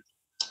 sweetie.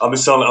 I'm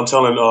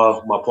telling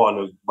my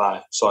partner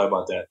bye. Sorry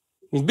about that.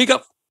 Big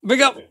up.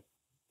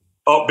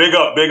 Oh, big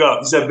up.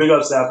 You said big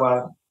up,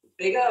 Sapphire.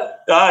 Big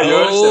up.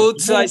 Oh,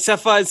 tight,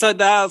 Sapphire inside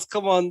the house.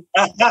 Come on.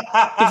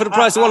 Give for the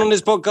price of one on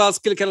this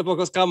podcast. Killa Kela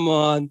podcast. Come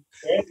on.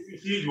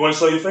 You want to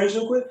show your face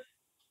real quick?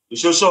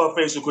 She'll show her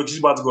face real quick. She's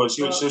about to go.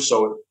 She'll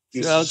show it.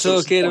 That's what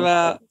I'm talking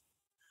about.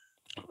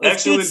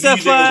 Excellent DJ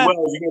as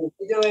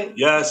well.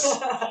 Yes.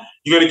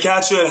 You're going to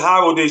catch her at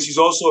Hyrule Day. She's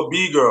also a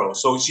B-girl.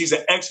 So she's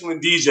an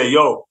excellent DJ.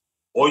 Yo,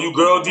 all you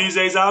girl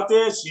DJs out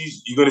there,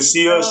 you're going to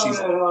see her. She's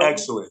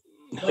excellent.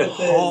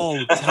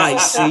 Oh, tight.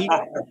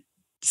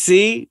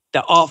 See,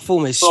 the art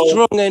form is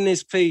strong in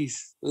this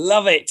piece.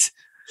 Love it.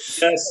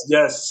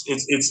 Yes.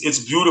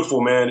 It's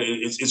beautiful, man.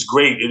 It's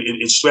great.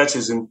 It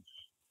stretches, and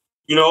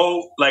you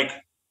know, like,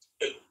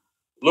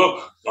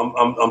 look,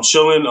 I'm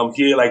chilling. I'm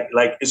here.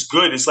 Like it's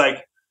good. It's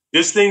like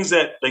there's things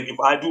that, like, if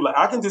I do, like,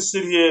 I can just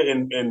sit here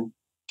and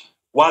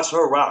watch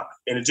her rock,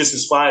 and it just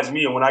inspires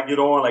me. And when I get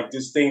on, like,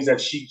 there's things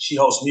that she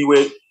helps me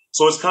with.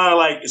 So it's kind of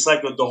like, it's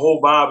like the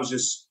whole vibe is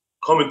just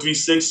coming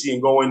 360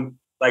 and going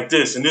like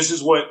this. And this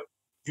is what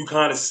you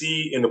kind of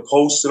see in the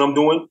posts that I'm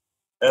doing.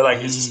 And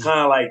like, it's just kind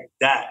of like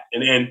that.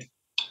 And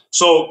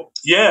so,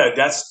 yeah,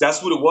 that's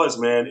what it was,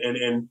 man.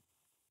 And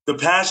the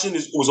passion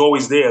was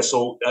always there.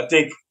 So I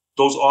think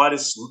those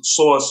artists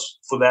saw us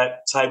for that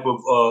type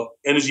of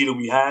energy that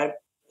we had.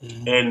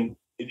 And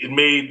it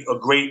made a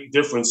great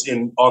difference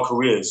in our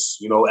careers,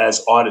 you know,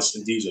 as artists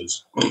and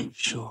DJs.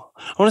 Sure.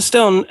 I want to stay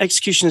on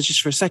X-Ecutioners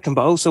just for a second,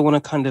 but I also want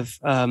to kind of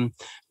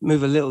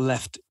move a little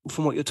left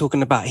from what you're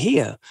talking about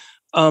here.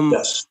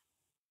 Yes.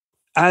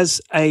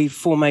 As a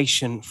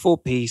formation,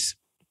 4-piece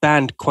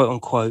band, quote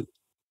unquote,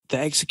 the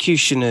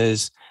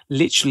X-Ecutioners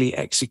literally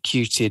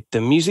executed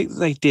the music that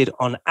they did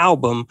on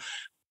album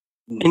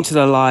into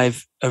the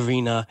live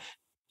arena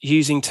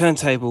using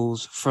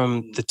turntables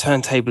from the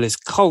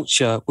turntablist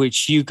culture,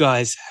 which you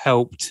guys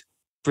helped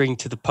bring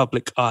to the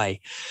public eye.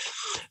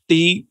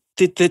 The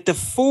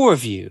four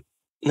of you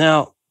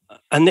now,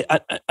 and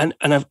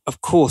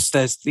of course,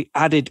 there's the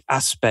added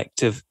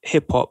aspect of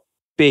hip hop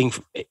being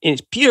in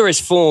its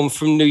purest form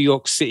from New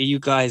York City. You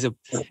guys are,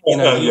 you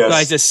know, you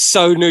guys are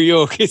so New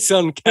York. It's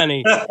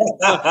uncanny.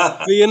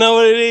 but you know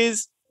what it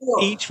is?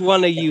 Each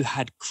one of you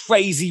had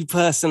crazy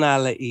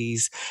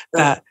personalities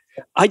that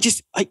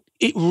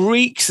it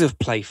reeks of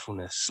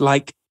playfulness.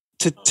 Like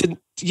to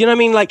you know what I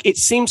mean? Like it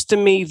seems to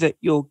me that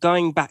you're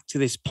going back to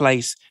this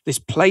place, this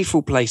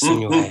playful place in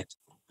your head.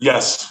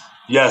 Yes.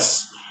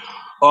 That's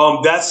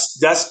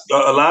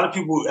a lot of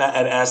people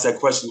had asked that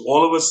question.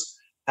 All of us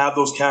have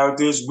those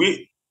characters.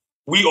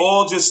 We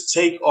all just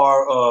take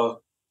our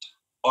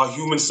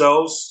human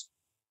selves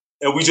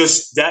and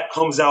that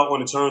comes out on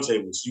the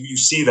turntables. You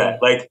see that.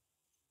 Like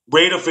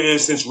Raider, for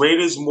instance,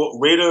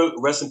 Raider,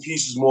 rest in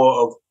peace, is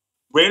more of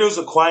Raider's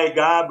a quiet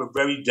guy, but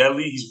very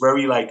deadly. He's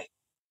very like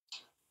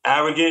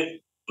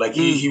arrogant. Like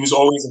he was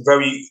always a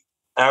very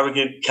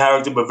arrogant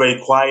character, but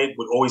very quiet,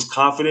 but always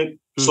confident.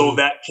 So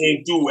that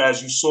came through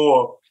as you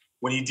saw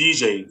when he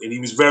DJ'd, and he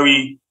was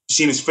you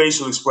seen his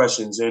facial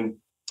expressions and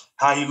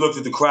how he looked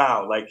at the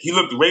crowd. Like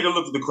Raider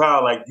looked at the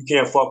crowd like, you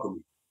can't fuck with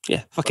me.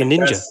 Yeah, fucking like,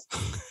 ninja.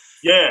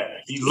 Yeah,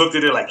 he looked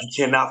at it like, you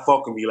cannot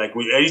fuck with me. Like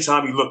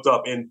anytime he looked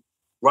up, and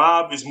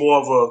Rob is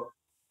more of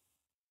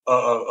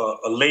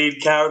a laid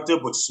character,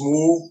 but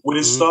smooth with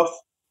his stuff.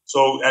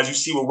 So as you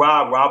see with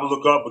Rob will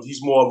look up, but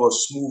he's more of a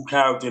smooth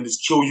character and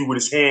just kill you with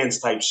his hands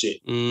type shit.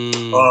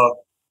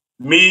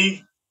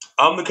 Me,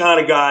 I'm the kind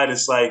of guy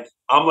that's like,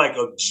 I'm like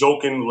a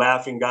joking,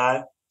 laughing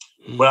guy,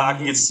 but I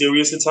can get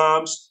serious at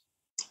times.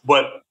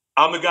 But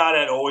I'm the guy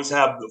that always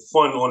have the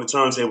fun on the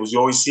turntables. You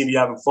always see me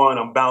having fun.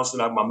 I'm bouncing,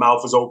 like my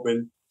mouth is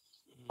open.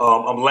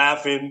 I'm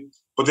laughing,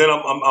 but then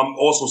I'm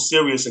also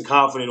serious and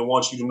confident and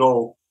want you to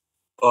know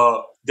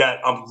that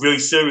I'm really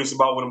serious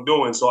about what I'm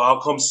doing. So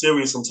I'll come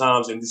serious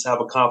sometimes and just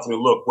have a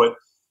confident look, but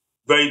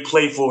very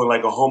playful and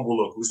like a humble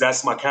look, because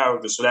that's my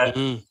character. So that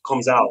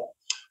comes out.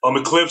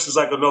 Eclipse is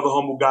like another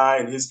humble guy,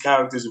 and his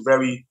character is a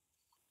very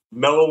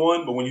mellow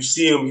one. But when you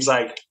see him, he's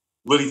like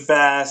really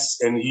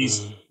fast and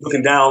he's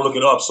looking down,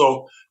 looking up.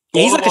 So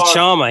he's like a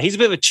charmer. He's a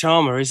bit of a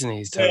charmer, isn't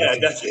he? Yeah,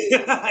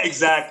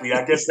 exactly.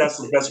 I guess that's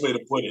the best way to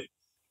put it.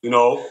 You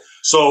know,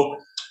 so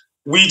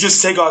we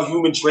just take our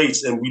human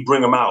traits and we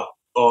bring them out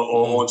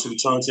onto the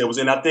turntables.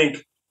 And I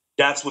think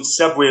that's what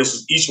separates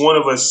us. Each one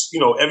of us,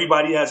 you know,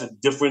 everybody has a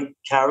different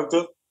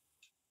character.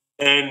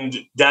 And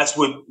that's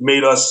what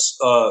made us,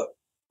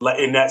 like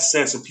in that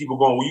sense of people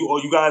going,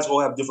 well, you guys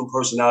all have different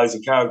personalities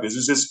and characters.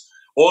 It's just,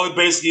 all it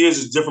basically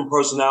is different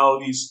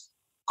personalities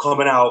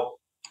coming out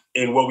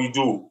in what we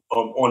do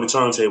on the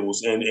turntables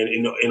and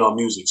in our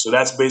music. So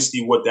that's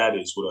basically what that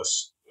is with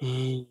us.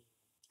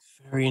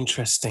 Very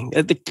interesting.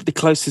 The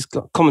closest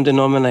common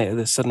denominator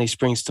that suddenly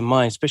springs to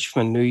mind, especially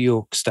from a New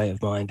York state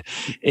of mind,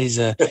 is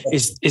the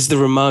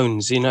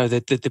Ramones. You know,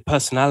 the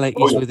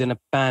personalities within a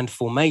band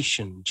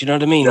formation. Do you know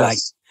what I mean?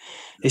 Yes.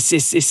 Like,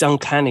 it's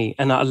uncanny,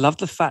 and I love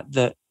the fact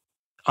that,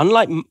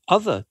 unlike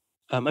other,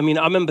 I mean,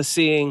 I remember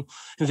seeing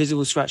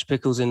Invisible Scratch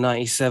PIKLZ in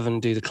 '97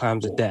 do the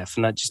Clams of Death,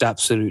 and that just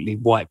absolutely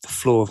wiped the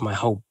floor of my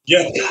whole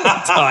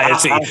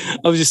entirety. I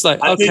was just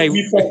like, I okay, think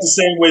we felt the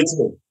same way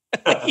too.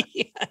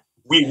 Yeah.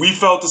 We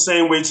felt the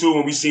same way too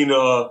when we seen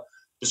the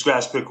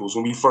Scratch PIKLZ,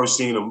 when we first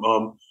seen them.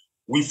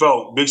 We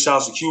felt, big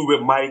shouts to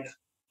Cubit, Mike,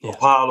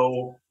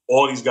 Apollo,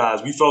 all these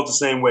guys. We felt the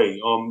same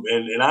way.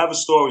 And I have a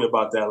story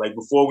about that. Like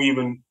before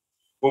when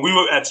we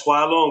were at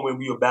Twilon, when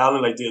we were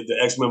battling like the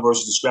X-Men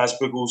versus the Scratch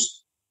PIKLZ,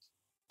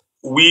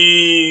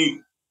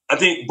 I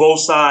think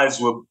both sides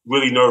were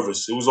really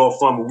nervous. It was all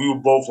fun, but we were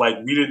both like,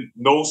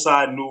 no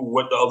side knew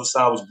what the other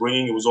side was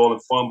bringing. It was all in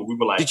fun, but we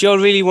were like... Did y'all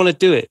really want to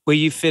do it? Were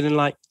you feeling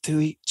like, do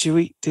we?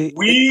 It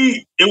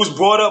was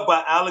brought up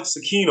by Alex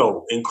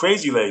Aquino and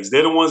Crazy Legs.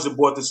 They're the ones that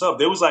brought this up.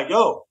 They was like,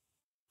 yo,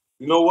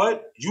 you know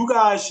what? You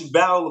guys should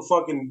battle the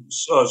fucking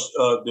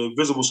the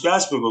Invisible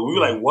Scratch PIKLZ. We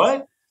were like,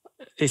 what?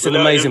 It's an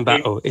amazing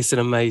battle. It's an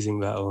amazing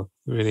battle.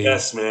 Really.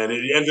 Yes, man.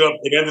 It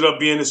ended up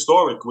being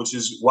historic, which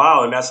is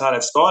wow, and that's how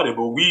that started.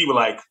 But we were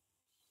like,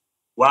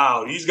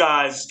 wow, these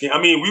guys.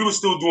 We were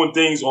still doing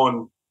things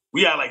on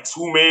we had like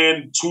two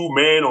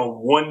men on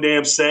one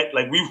damn set.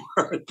 Like we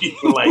weren't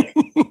even like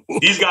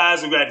these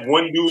guys who had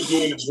one dude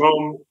doing the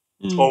drum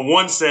on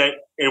one set,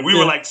 and we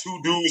were like two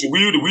dudes, and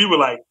we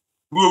were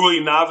really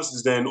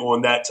novices then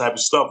on that type of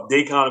stuff.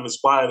 They kind of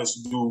inspired us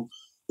to do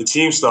the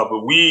team stuff,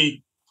 but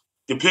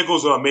the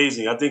PIKLZ are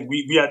amazing. I think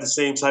we had the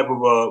same type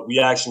of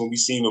reaction when we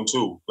seen them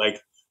too.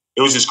 Like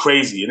it was just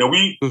crazy. And then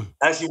we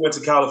actually went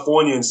to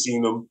California and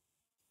seen them.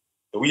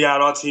 And we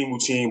had our team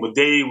routine, but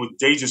they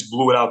just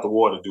blew it out the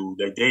water, dude.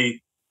 Like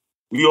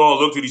we all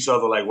looked at each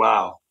other like,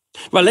 wow.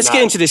 Right, let's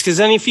get into this because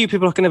only a few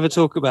people can ever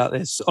talk about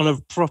this on a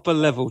proper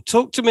level.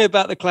 Talk to me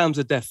about the Clowns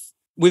of Death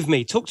with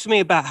me. Talk to me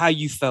about how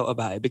you felt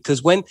about it,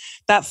 because when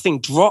that thing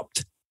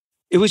dropped,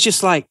 it was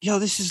just like, yo,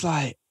 this is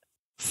like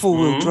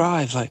four-wheel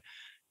drive. Like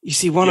you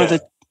see one with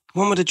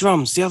the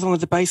drums, the other one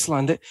with the bass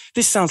line.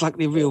 This sounds like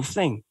the real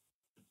thing.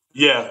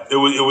 Yeah, it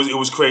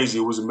was crazy.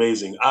 It was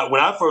amazing. When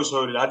I first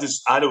heard it, I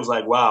was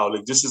like, wow,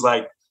 like this is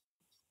like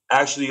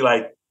actually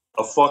like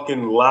a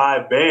fucking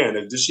live band.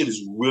 Like this shit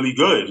is really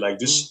good. Like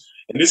this,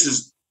 and this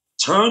is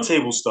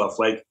turntable stuff.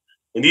 Like,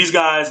 and these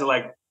guys are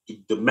like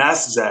the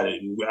masters at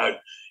it. And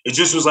it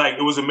just was like,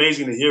 it was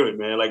amazing to hear it,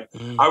 man. Like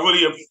I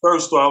really at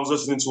first thought I was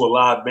listening to a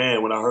live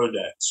band when I heard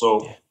that.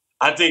 So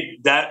I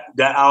think that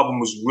album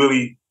was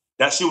really,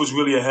 that shit was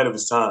really ahead of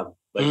its time.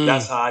 Like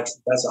that's how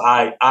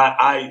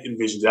I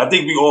envisioned it. I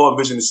think we all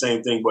envisioned the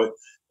same thing, but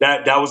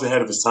that was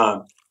ahead of its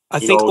time. I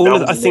think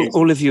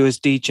all of you as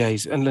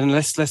DJs, and then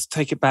let's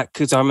take it back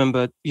because I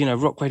remember,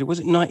 Rock Radio, was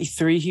it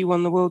 93 he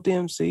won the World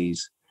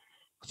DMCs?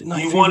 Was it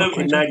 93? He won it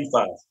in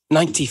 95.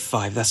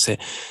 95, that's it.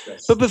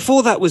 Yes. But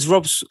before that was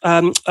Rob's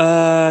who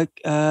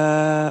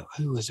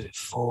was it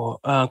for?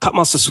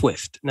 Cutmaster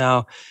Swift.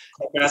 Now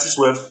Cutmaster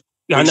Swift.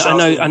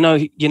 I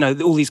know,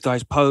 all these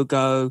guys,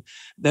 Pogo,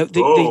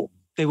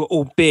 they were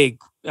all big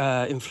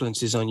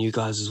influences on you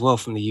guys as well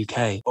from the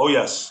UK. Oh,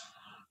 yes.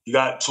 You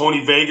got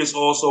Tony Vegas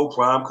also,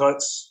 Prime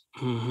Cuts.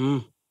 Mm-hmm.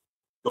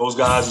 Those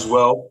guys as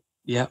well.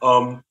 Yeah.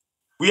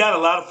 We had a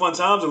lot of fun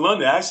times in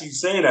London. Actually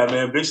saying that,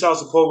 man. Big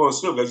shouts to Pogo and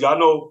Swift. Because y'all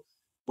know,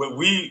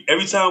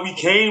 every time we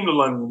came to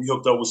London, we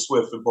hooked up with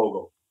Swift and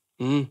Pogo.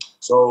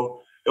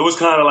 So it was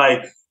kind of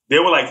like, they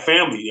were like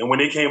family. And when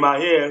they came out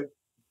here,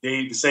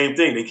 the same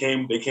thing. They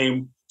came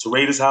to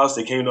Raiders' house.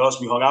 They came to us.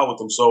 We hung out with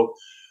them. So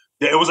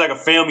it was like a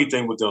family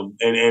thing with them,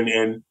 and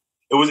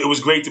it was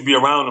great to be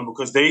around them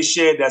because they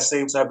shared that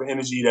same type of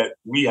energy that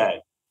we had,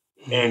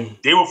 and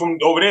they were from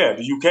over there,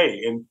 the UK,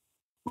 and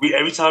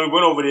every time we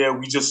went over there,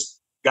 we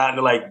just got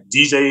into like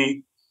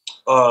DJ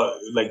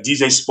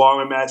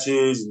sparring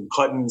matches and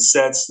cutting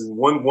sets. And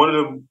one of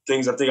the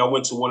things, I think I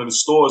went to one of the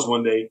stores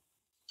one day.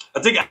 I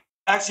think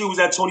actually it was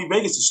at Tony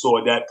Vegas'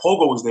 store that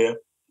Pogo was there,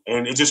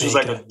 and it just was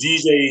like a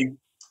DJ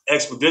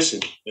expedition,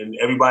 and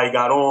everybody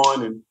got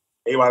on and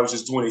everybody was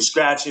just doing a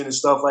scratching and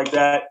stuff like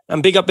that.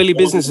 And big up Billy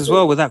Business as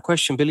well with that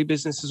question. Billy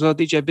Business as well,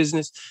 DJ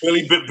Business.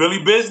 Billy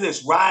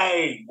Business,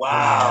 right.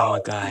 Wow. Oh, my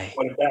guy.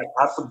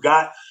 I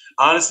forgot.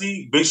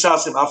 Honestly, big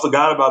shots to him. I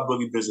forgot about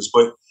Billy Business.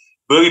 But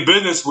Billy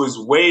Business was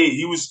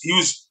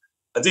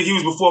I think he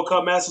was before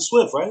Cutmaster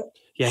Swift, right?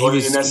 Yeah,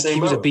 he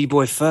was a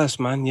B-boy first,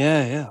 man.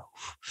 Yeah.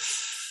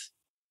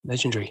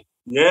 Legendary.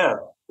 Yeah.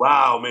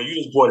 Wow, man, you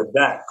just brought it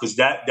back. Because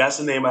that's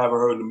the name I haven't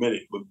heard in a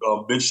minute.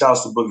 But big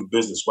shouts to Billy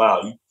Business.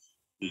 Wow.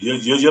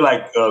 You're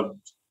like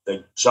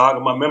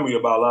jogging my memory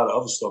about a lot of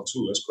other stuff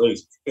too. That's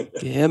crazy.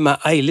 Yeah, man.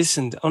 Hey,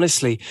 listen,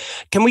 honestly,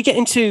 can we get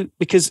into,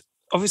 because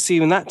obviously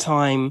in that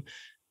time,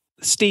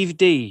 Steve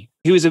D,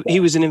 he was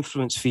an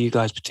influence for you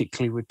guys,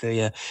 particularly with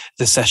the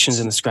sessions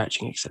and the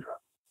scratching, etc.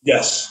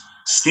 Yes,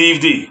 Steve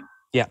D.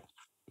 Yeah,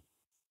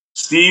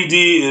 Steve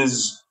D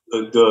is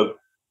put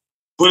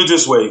it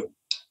this way,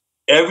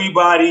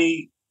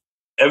 everybody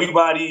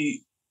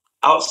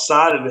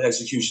outside of the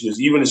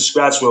X-Ecutioners, even the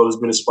scratch world, has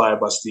been inspired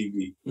by Steve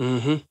D.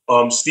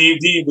 Steve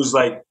D was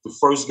like the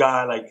first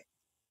guy, like,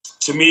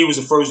 to me, was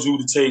the first dude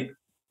to take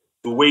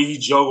the way he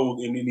juggled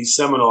in these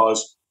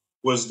seminars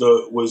was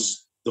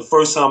the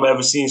first time I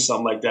ever seen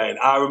something like that. And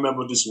I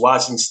remember just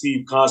watching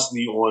Steve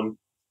constantly on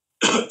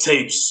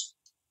tapes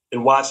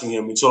and watching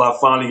him until I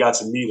finally got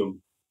to meet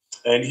him.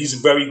 And he's a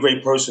very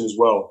great person as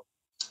well.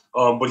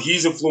 But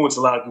he's influenced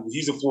a lot of people.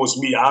 He's influenced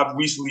me. I've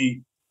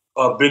recently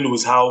been to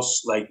his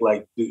house. Like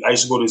I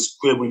used to go to his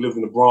crib when he lived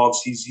in the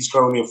Bronx. He's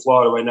currently in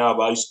Florida right now,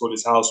 but I used to go to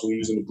his house when he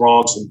was in the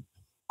Bronx and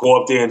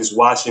go up there and just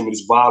watch him and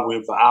just vibe with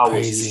him for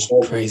hours.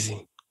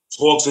 Crazy.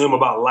 Talk to him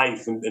about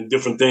life and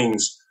different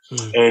things.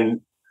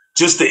 And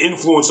just the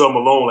influence of him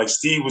alone, like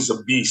Steve was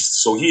a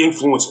beast. So he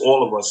influenced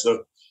all of us.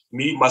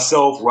 Me,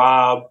 myself,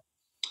 Rob,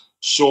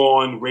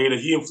 Sean, Raider,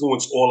 he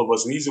influenced all of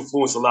us. And he's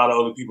influenced a lot of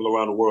other people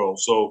around the world.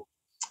 So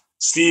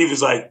Steve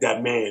is like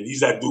that man.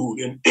 He's that dude.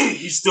 And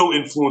he still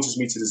influences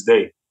me to this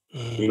day.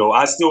 You know,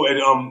 I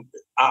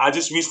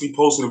just recently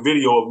posted a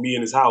video of me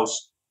in his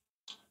house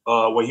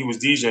when he was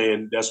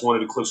DJing. That's one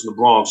of the clips in the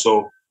Bronx.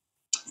 So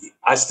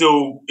I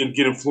still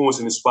get influenced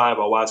and inspired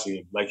by watching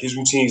him. Like, his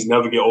routines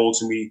never get old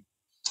to me.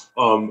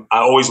 I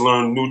always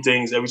learn new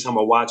things every time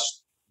I watch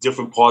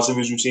different parts of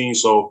his routine.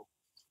 So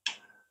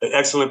an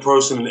excellent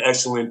person, an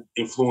excellent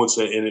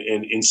influencer,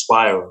 and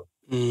inspirer.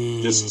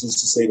 Just to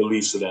say the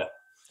least of that.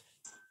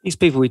 These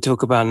people we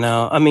talk about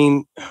now, I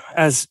mean,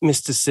 as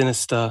Mr.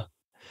 Sinista,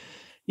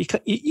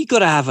 you got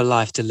to have a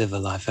life to live a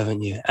life,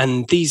 haven't you?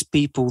 And these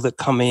people that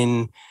come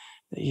in,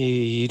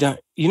 you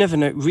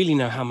never really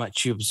know how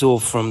much you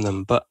absorb from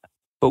them. But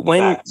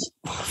when,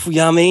 you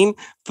know what I mean?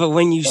 But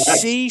when you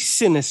see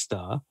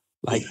Sinista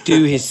like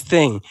do his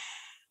thing,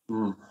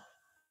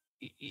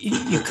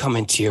 you come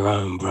into your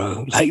own,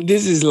 bro. Like,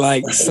 this is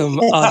like some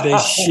other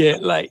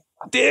shit. Like,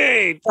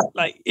 dude,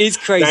 like, it's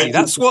crazy.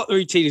 That SWAT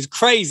routine is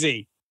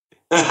crazy.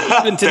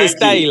 Even to this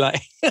day,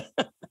 like.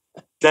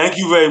 Thank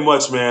you very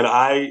much, man.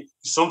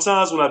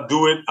 Sometimes when I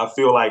do it, I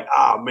feel like,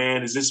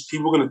 man, is this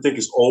people gonna think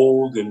it's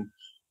old? And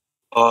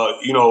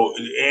you know,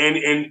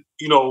 and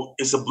you know,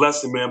 it's a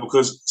blessing, man,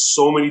 because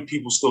so many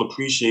people still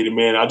appreciate it,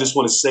 man. I just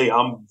want to say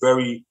I'm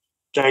very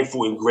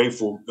thankful and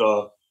grateful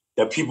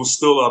that people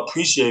still are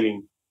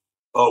appreciating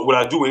what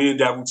I do in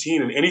that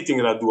routine and anything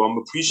that I do. I'm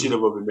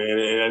appreciative of it, man.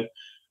 And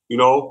you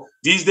know,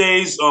 these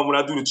days when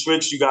I do the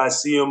tricks, you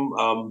guys see them.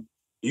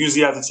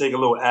 Usually I have to take a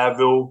little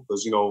Advil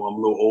because, you know, I'm a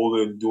little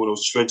older and doing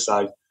those tricks.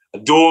 I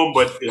do them,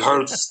 but it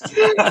hurts.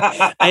 Hey,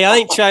 I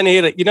ain't trying to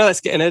hear that. You know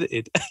that's getting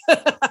edited.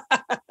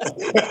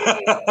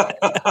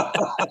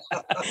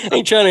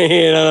 Ain't trying to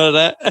hear none of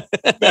that.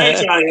 I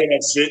ain't trying to hear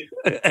that shit.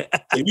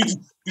 You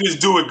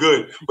just do it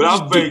good. But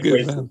I'm very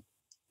grateful. Man.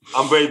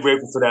 I'm very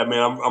grateful for that,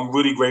 man. I'm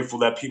really grateful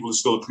that people are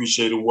still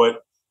appreciating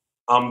what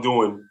I'm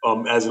doing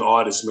as an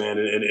artist, man.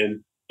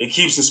 And it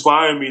keeps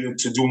inspiring me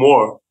to do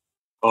more.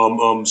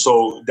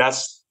 So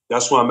that's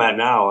where I'm at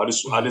now. I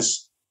just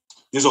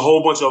there's a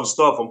whole bunch of other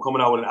stuff. I'm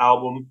coming out with an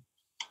album,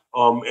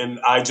 and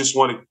I just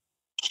want to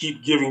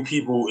keep giving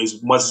people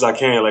as much as I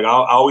can. Like I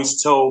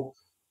always tell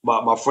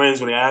my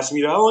friends when they ask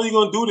me, "How are you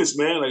gonna do this,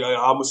 man?" Like I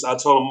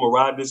tell them I'm gonna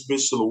ride this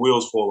bitch till the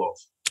wheels fall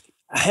off.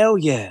 Hell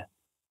yeah!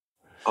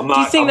 I'm not.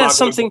 Do you think that's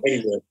something,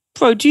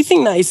 bro? Do you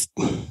think that is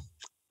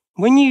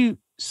when you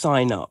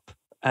sign up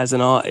as an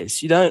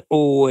artist, you don't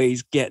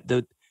always get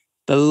the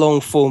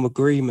long form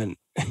agreement?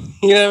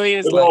 You know what I mean?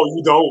 It's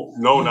you don't.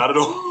 No, not at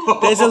all.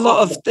 There's a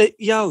lot of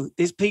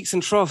there's peaks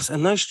and troughs,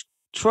 and those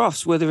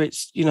troughs, whether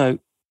it's, you know,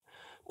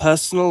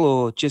 personal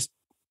or just,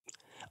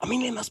 I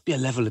mean, there must be a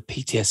level of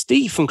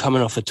PTSD from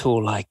coming off a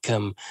tour like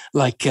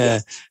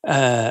yes.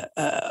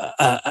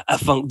 a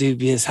Funk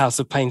Dubious, House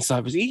of Pain,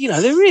 Cypress. You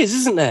know, there is,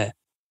 isn't there?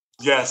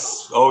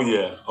 Yes. Oh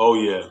yeah.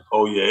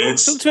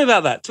 Talk to me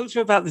about that. Talk to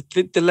me about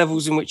the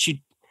levels in which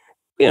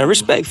you know,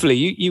 respectfully,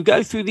 you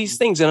go through these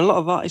things, and a lot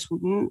of artists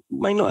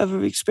may not ever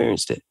have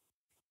experienced it.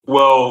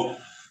 Well,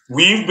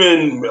 we've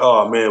been,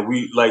 other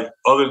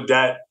than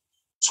that,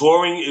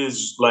 touring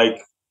is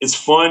like, it's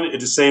fun at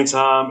the same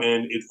time,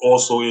 and it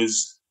also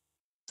is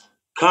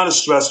kind of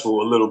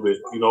stressful a little bit.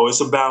 You know,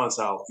 it's a balance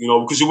out, you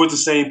know, because you're with the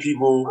same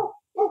people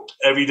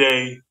every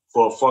day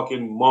for a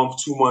fucking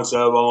month, 2 months,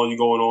 however long you're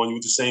going on. You're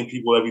with the same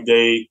people every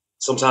day.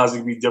 Sometimes there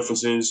can be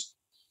differences.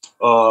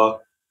 You're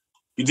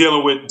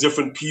dealing with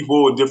different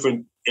people in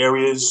different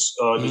areas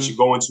that you're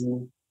going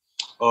to,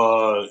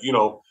 you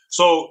know.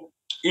 So,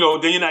 you know,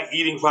 then you're not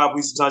eating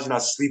properly. Sometimes you're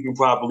not sleeping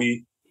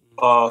properly.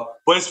 But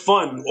it's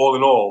fun all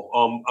in all.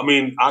 I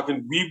mean,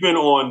 we've been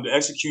on the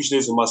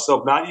X-Ecutioners and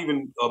myself, not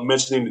even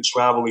mentioning the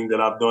traveling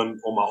that I've done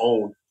on my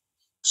own,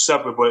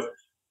 separate, but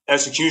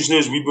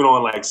X-Ecutioners, we've been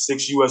on like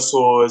 6 US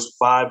tours,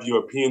 5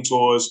 European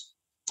tours.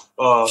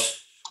 Wow.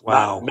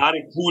 Not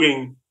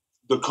including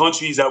the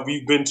countries that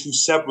we've been to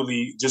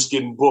separately, just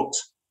getting booked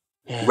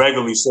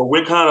regularly. So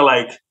we're kind of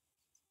like,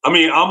 I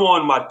mean, I'm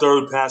on my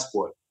 3rd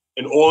passport,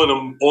 and all of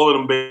them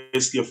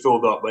basically are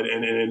filled up. But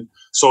and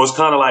so it's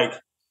kind of like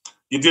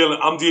we're dealing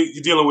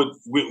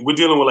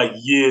with like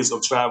years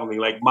of traveling.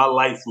 Like my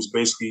life was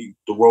basically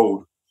the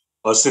road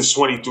since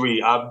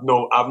 23. I've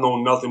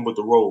known nothing but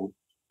the road,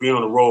 being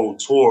on the road,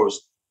 tours,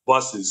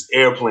 buses,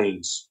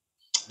 airplanes,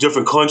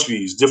 different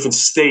countries, different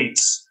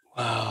states.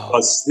 Wow.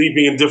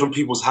 Sleeping in different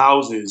people's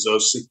houses or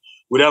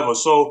whatever.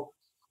 So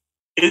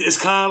it's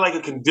kind of like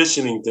a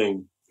conditioning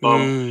thing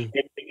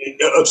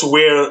to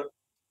where,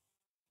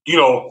 you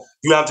know,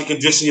 you have to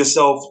condition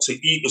yourself to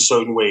eat a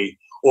certain way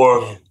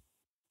or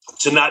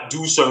to not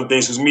do certain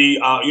things. Because me,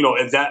 you know,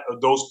 at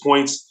those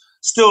points,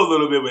 still a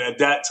little bit, but at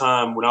that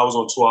time when I was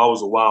on tour, I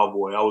was a wild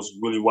boy. I was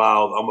really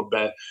wild. I'm a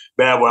bad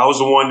boy. I was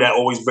the one that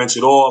always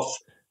ventured off.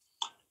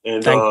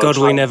 And thank God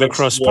we never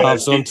crossed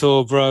paths on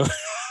tour, bro.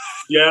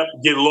 Yeah,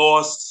 get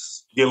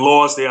lost.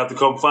 They have to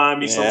come find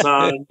me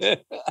sometimes.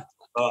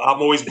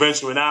 I'm always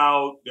venturing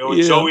out. You know,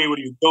 Joey, what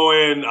are you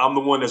doing? I'm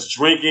the one that's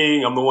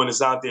drinking. I'm the one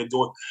that's out there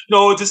doing,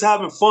 just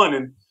having fun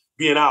and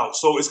being out.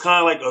 So it's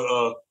kind of like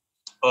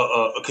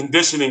a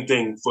conditioning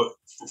thing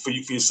for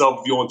yourself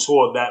if you're on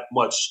tour that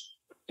much.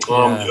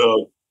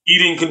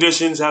 Eating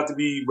conditions have to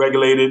be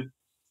regulated.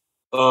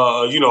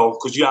 You know,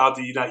 because you're out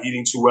there, you're not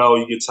eating too well.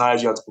 You get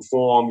tired. You have to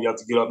perform. You have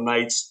to get up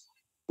nights,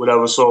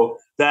 whatever. So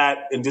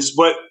that and this,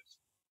 but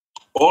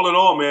all in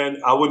all,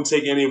 man, I wouldn't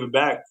take any of it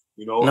back.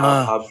 You know,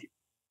 I've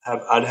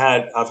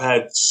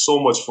had so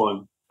much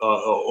fun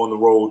on the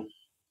road.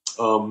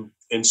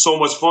 and so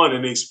much fun,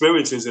 and the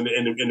experiences and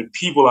the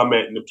people I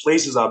met and the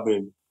places I've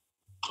been.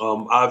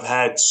 I've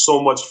had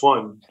so much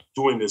fun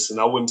doing this, and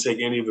I wouldn't take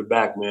any of it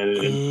back, man.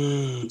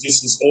 And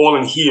this is all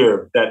in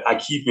here that I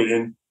keep it,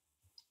 and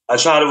I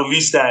try to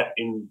release that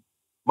in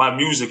my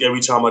music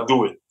every time I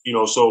do it. You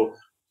know, so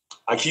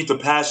I keep the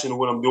passion of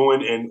what I'm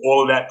doing, and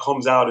all of that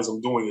comes out as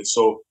I'm doing it.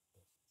 So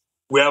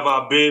wherever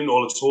I've been,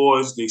 all the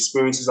tours, the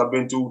experiences I've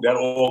been through, that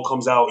all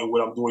comes out in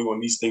what I'm doing on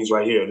these things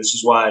right here. This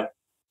is why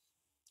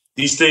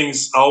these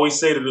things, I always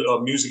say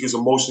that music is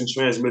emotion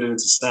transmitted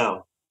into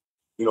sound,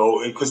 you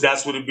know, because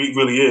that's what it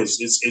really is.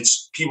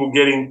 It's people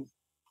getting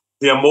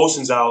their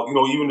emotions out. You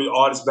know, even the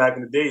artists back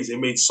in the days, they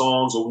made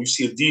songs, or when you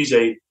see a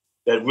DJ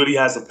that really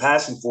has a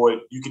passion for it,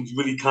 you can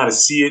really kind of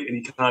see it,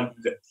 and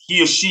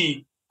he or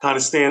she kind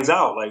of stands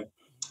out, like,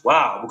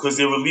 wow, because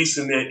they're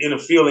releasing their inner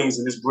feelings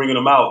and it's bringing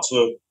them out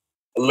to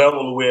a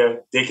level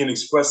where they can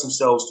express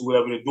themselves to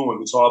whatever they're doing.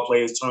 Guitar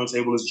players,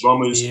 turntablists,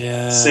 drummers,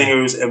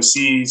 singers,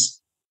 MCs.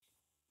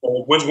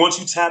 Once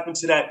you tap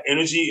into that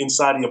energy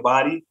inside of your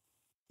body,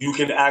 you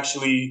can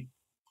actually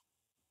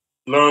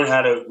learn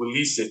how to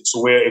release it to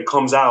where it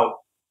comes out,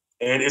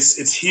 and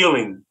it's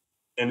healing,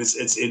 and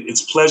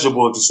it's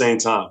pleasurable at the same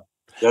time.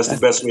 That's the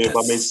best way, if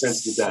I made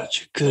sense with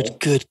that.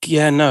 Good.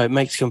 Yeah, no, it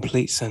makes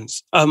complete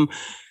sense.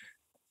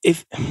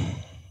 If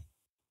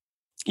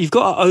you've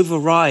got to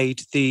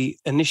override the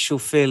initial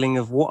feeling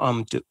of what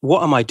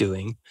am I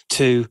doing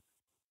to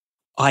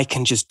I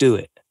can just do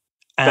it.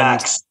 And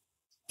Facts.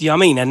 you know what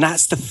I mean? And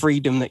that's the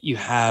freedom that you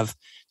have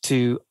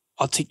to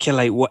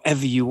articulate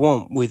whatever you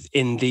want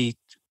within the,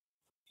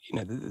 you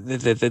know,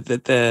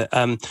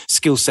 the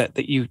skill set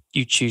that you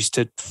choose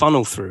to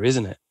funnel through,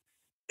 isn't it?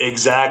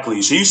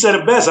 Exactly. So you said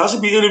it best. I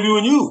should be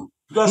interviewing you.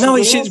 No,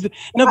 it should be,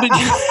 no, but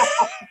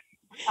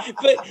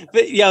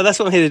but yeah, that's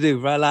what I'm here to do,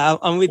 right? Like,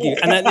 I'm with you.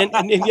 And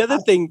the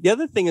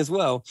other thing as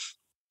well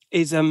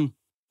is I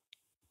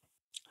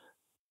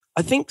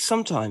think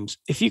sometimes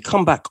if you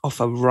come back off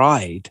a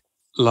ride,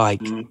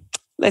 like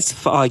let's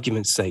for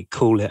argument's sake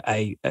call it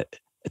a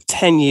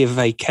 10-year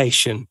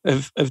vacation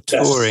of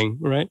touring,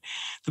 right?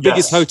 The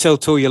biggest hotel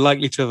tour you're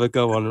likely to ever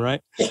go on,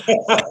 right?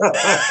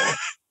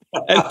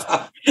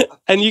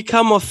 and you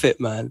come off it,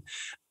 man.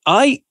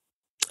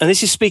 And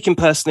this is speaking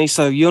personally,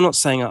 so you're not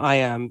saying I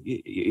am.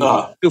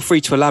 Feel free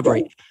to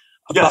elaborate.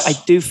 Yes. But I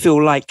do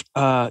feel like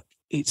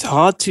it's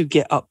hard to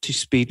get up to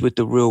speed with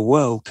the real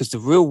world, because the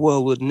real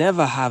world would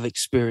never have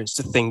experienced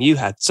the thing you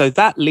had. So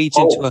that leads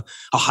into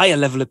a higher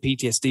level of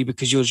PTSD,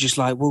 because you're just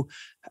like, well,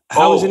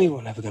 how is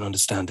anyone ever going to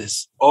understand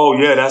this? Oh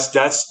yeah,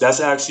 that's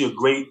actually a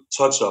great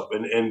touch up,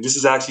 and this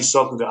is actually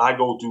something that I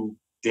go through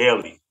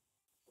daily.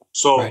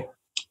 So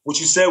what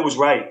you said was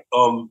right.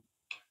 I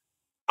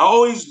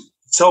always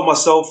tell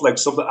myself, like,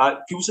 something.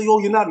 People say, "Oh,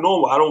 you're not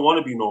normal." I don't want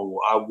to be normal.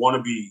 I want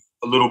to be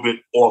a little bit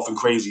off and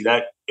crazy.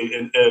 That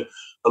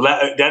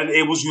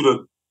enables you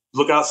to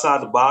look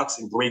outside the box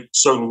and break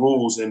certain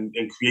rules and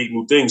create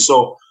new things.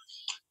 So,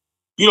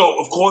 you know,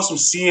 of course, I'm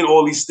seeing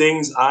all these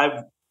things.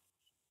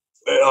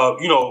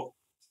 You know,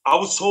 I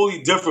was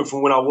totally different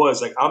from when I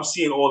was. Like, I'm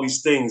seeing all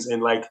these things,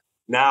 and like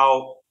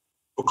now,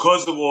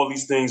 because of all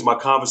these things, my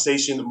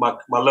conversation, my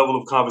level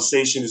of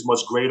conversation is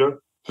much greater.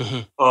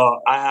 I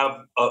have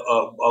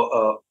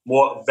a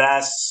more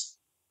vast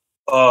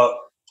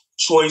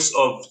choice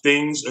of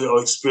things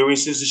or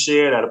experiences to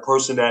share that a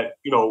person that,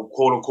 you know,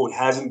 quote unquote,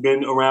 hasn't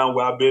been around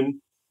where I've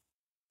been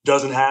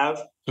doesn't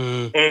have.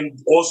 And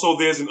also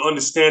there's an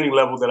understanding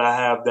level that I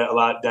have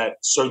that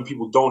certain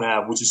people don't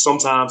have, which is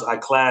sometimes I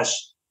clash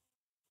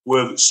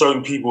with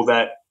certain people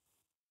that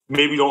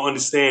maybe don't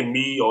understand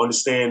me or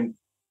understand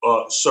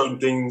certain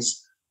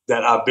things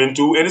that I've been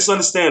through. And it's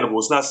understandable.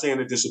 It's not saying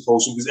that they're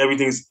supposed to,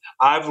 because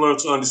I've learned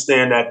to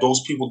understand that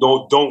those people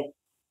don't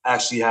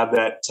actually have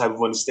that type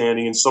of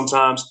understanding. And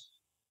sometimes,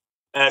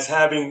 as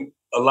having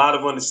a lot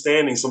of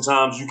understanding,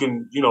 sometimes you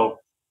can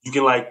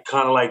like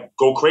kind of like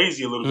go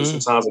crazy a little bit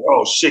sometimes. Like,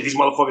 oh shit, these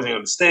motherfuckers ain't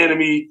understanding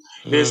me.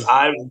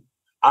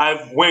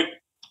 I've went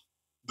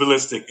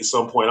ballistic at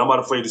some point. I'm not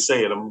afraid to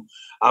say it.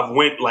 I've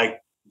went like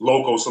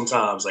loco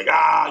sometimes. Like, yo,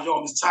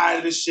 I'm just tired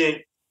of this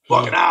shit.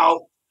 Fucking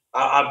out.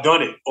 I've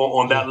done it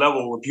on that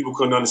level when people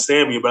couldn't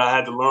understand me, but I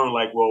had to learn,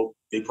 like, well,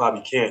 they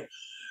probably can't.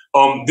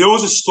 There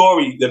was a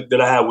story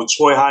that I had with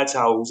Troy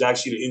Hightower, who's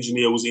actually the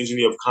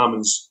engineer of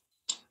Common's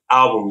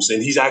albums,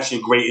 and he's actually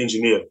a great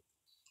engineer.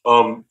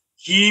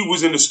 He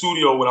was in the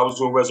studio when I was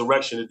doing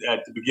Resurrection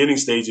at the beginning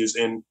stages,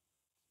 and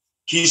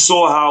he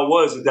saw how I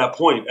was at that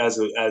point as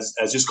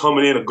just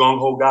coming in, a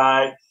gung-ho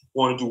guy,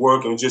 wanting to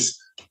work and just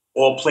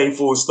all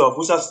playful and stuff,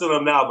 which I still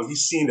am now, but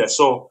he's seen that.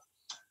 So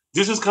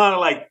this is kind of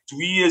like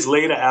 3 years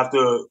later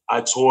after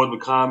I toured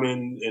with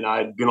Common and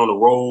I'd been on the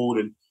road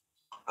and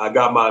I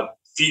got my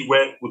feet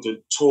wet with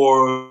the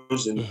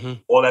tours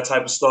and all that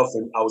type of stuff,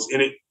 and I was in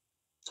it.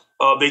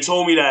 They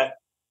told me that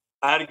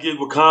I had a gig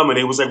with Common.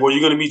 It was like, well,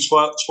 you're going to meet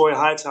Troy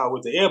Hightower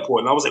at the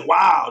airport. And I was like,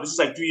 wow, this is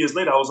like 3 years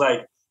later. I was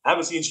like, I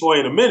haven't seen Troy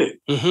in a minute.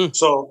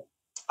 So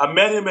I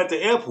met him at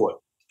the airport.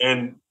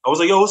 And I was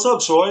like, yo, what's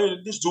up, Troy?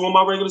 Just doing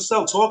my regular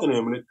self, talking to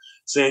him and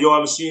saying, yo, I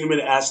haven't seen him in,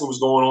 asking what's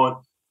going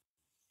on.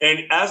 And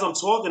as I'm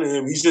talking to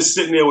him, he's just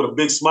sitting there with a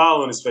big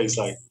smile on his face,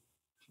 like,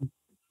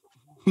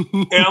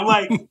 and I'm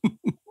like,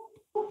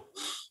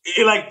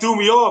 it like threw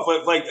me off.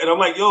 Like, and I'm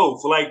like, yo,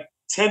 for like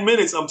 10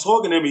 minutes, I'm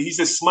talking to him and he's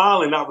just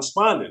smiling, not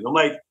responding. I'm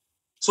like,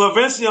 so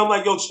eventually I'm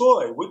like, yo,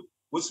 Troy,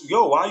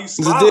 why are you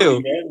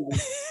smiling, man?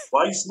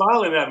 Why are you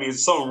smiling at me?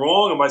 Is something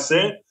wrong? Am I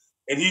saying?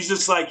 And he's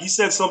just like, he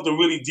said something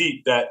really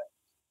deep that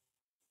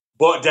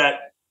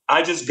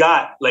I just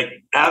got, like,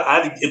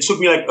 it took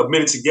me like a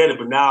minute to get it,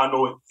 but now I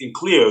know it in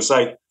clear. It's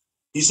like,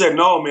 he said,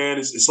 no, man,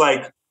 it's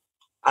like,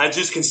 I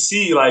just can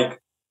see like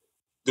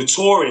the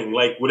touring,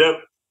 like whatever,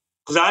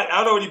 because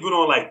I'd already been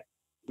on like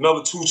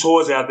another 2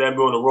 tours after I'd been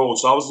on the road.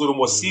 So I was a little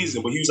more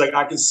seasoned, but he was like,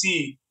 I can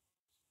see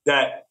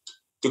that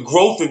the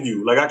growth in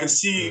you. Like I can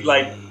see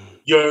like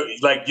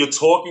you're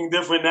talking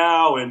different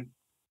now and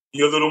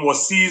you're a little more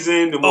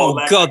seasoned. And more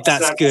God,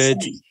 that's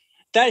good.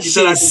 That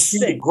shit is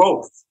sick. The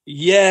growth.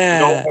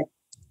 Yeah. You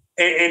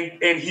know?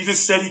 And he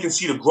just said he can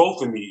see the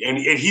growth in me. And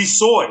he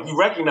saw it. He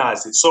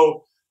recognized it.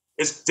 So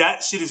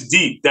that shit is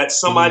deep. That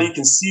somebody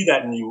can see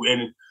that in you.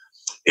 And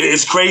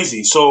it's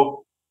crazy.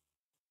 So,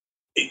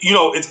 you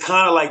know, it's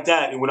kind of like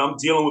that. And when I'm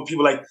dealing with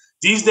people, like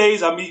these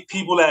days, I meet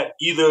people that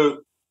either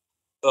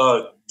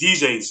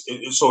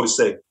DJs, so to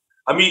say.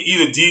 I meet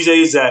either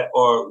DJs that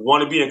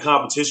want to be in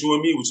competition with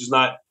me, which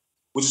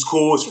is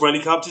cool, it's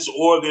friendly competition,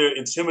 or they're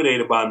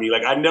intimidated by me.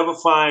 Like I never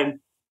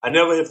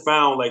have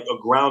found like a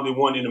grounded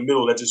one in the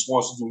middle that just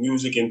wants to do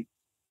music and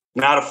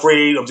not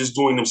afraid of just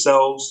doing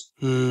themselves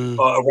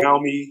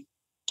around me.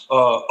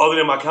 Other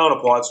than my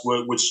counterparts,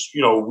 which,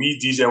 you know, we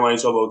DJ around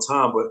each other all the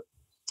time, but,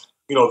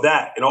 you know,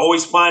 that. And I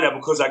always find that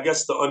because I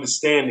guess the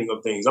understanding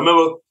of things. I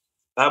remember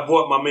I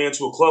brought my man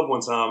to a club one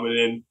time and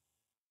then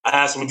I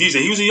asked him to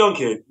DJ. He was a young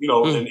kid, you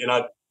know, and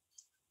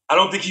I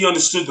don't think he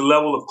understood the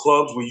level of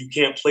clubs where you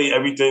can't play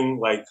everything.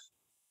 Like,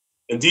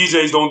 and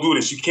DJs don't do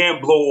this. You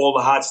can't blow all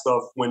the hot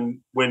stuff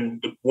when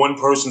one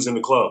person's in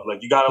the club.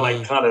 Like, you got to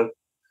like kind of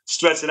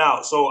stretch it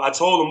out. So I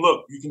told him,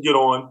 look, you can get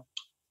on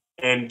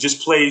and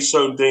just play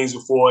certain things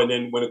before. And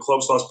then when the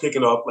club starts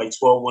picking up, like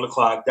 12, 1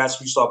 o'clock, that's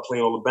when you start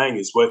playing all the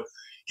bangers. But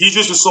he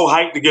just was so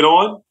hyped to get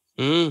on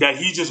that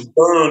he just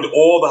burned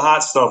all the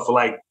hot stuff for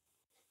like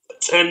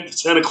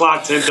 10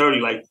 o'clock, 10:30.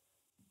 Like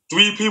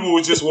 3 people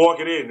were just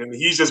walking in and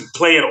he's just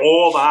playing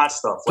all the hot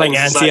stuff. Playing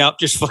anti-up,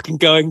 just fucking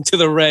going to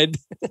the red.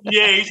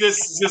 Yeah, he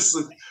just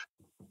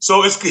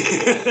so it's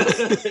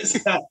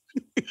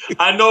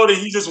I know that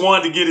he just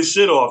wanted to get his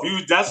shit off.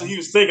 That's what he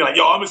was thinking. Like,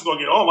 yo, I'm just gonna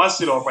get all my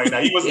shit off right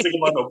now. He wasn't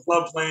thinking about no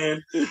club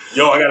playing.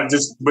 Yo, I gotta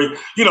just,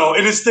 you know,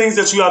 and it's things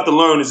that you have to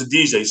learn as a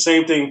DJ.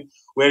 Same thing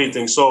with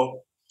anything.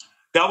 So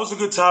that was a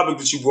good topic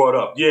that you brought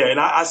up. Yeah, and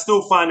I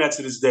still find that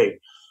to this day.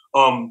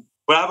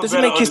 But I have does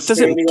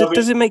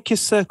it make your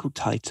circle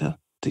tighter?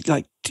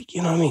 Like,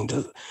 you know what I mean?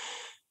 The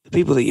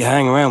people that you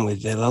hang around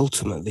with, they'll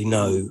ultimately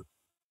know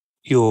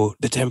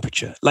the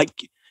temperature.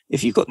 Like,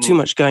 if you've got too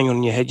much going on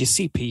in your head, your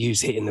CPU's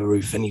hitting the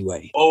roof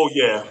anyway. Oh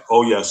yeah.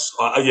 Oh yes.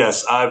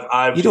 Yes.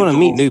 I've. You don't want to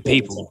meet new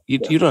people. You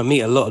don't want to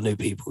meet a lot of new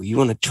people. You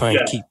want to try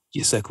and keep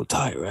your circle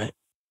tight, right?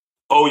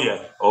 Oh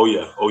yeah. Oh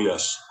yeah. Oh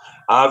yes.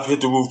 I've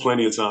hit the roof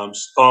plenty of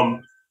times.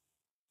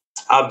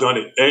 I've done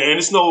it, and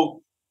it's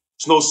no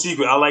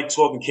secret. I like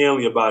talking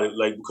candidly about it,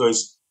 like,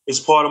 because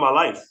it's part of my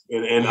life,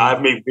 and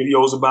I've made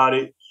videos about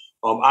it.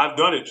 I've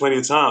done it plenty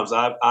of times.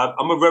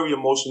 I'm a very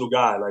emotional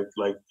guy.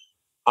 Like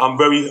I'm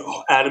very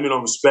adamant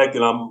on respect,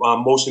 and I'm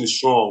emotionally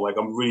strong. Like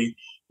I'm really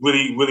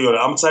on it.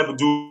 I'm the type of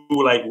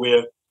dude like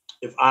where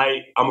if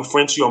I'm a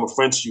friend to you, I'm a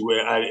friend to you,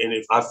 and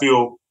if I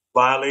feel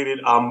violated,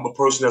 I'm a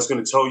person that's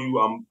going to tell you.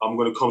 I'm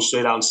going to come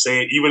straight out and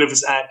say it, even if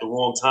it's at the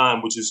wrong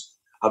time, which is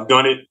I've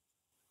done it.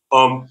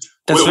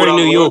 That's very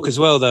New York as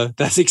well, though.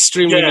 That's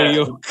extremely New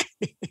York.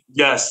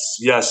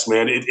 yes,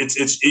 man. It's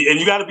and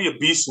you got to be a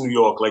beast in New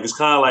York. Like, it's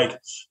kind of like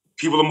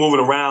people are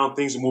moving around,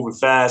 things are moving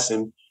fast,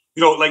 and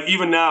you know, like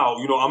even now,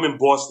 you know, I'm in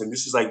Boston.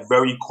 This is like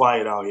very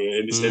quiet out here,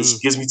 and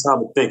it gives me time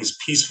to think. It's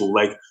peaceful.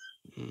 Like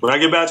when I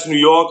get back to New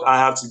York, I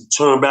have to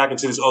turn back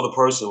into this other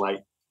person.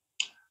 Like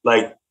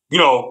you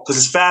know, because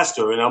it's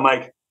faster, and I'm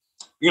like,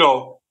 you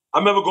know. I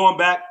remember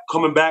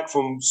coming back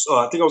from,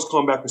 I think I was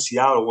coming back from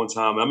Seattle one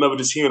time. And I remember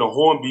just hearing a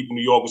horn beep in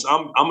New York, which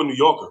I'm a New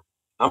Yorker.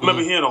 I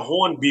remember hearing a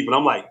horn beep and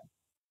I'm like,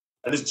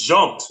 I just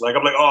jumped. Like,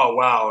 I'm like, oh,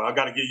 wow, I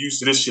got to get used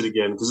to this shit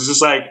again. Because it's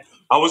just like,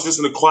 I was just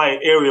in a quiet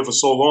area for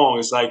so long.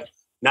 It's like,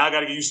 now I got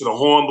to get used to the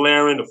horn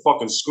blaring, the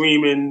fucking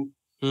screaming,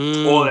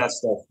 all that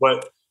stuff.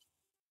 But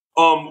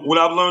what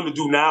I've learned to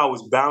do now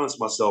is balance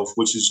myself,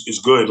 which is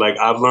good. Like,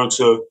 I've learned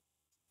to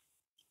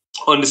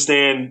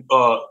understand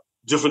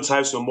different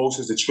types of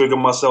emotions that trigger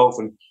myself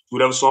and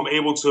whatever. So I'm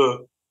able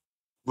to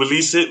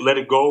release it, let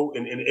it go,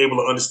 and able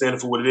to understand it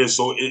for what it is.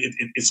 So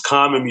it's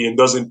calming me and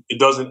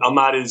I'm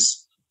not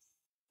as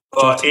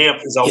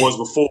amped as I was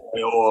before,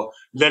 or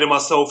letting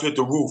myself hit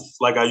the roof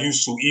like I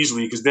used to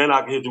easily, because then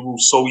I can hit the roof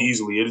so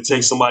easily. It'll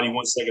take somebody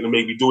 1 second to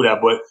make me do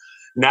that. But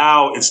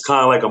now it's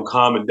kind of like I'm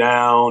calming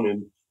down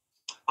and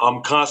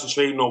I'm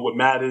concentrating on what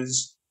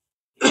matters.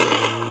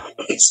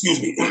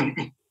 excuse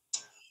me,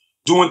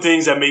 doing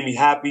things that make me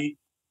happy,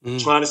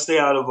 trying to stay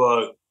out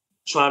of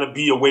trying to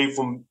be away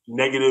from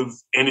negative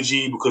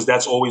energy because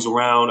that's always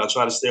around. I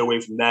try to stay away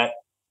from that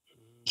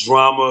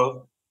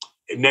drama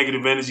and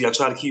negative energy. I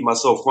try to keep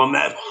myself from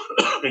that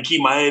and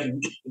keep my head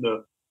in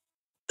the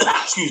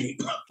excuse me.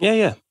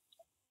 Yeah.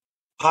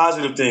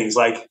 Positive things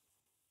like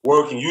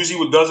working. Usually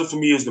what does it for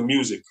me is the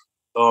music.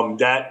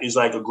 That is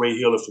like a great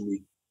healer for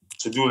me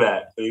to do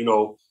that, you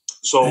know.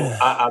 So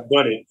I've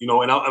done it, you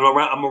know, and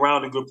I'm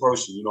around a good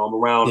person, you know. I'm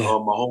around my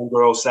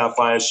homegirl,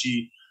 Sapphire.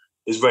 She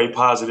is very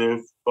positive.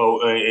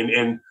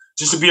 And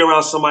just to be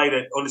around somebody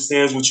that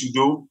understands what you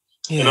do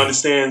and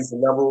understands the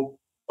level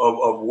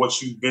of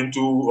what you've been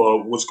through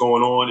or what's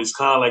going on, it's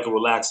kind of like a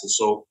relaxing.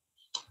 So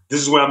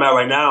this is where I'm at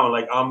right now. And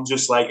like, I'm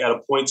just like at a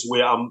point to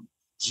where I'm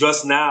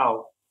just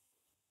now,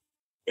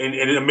 and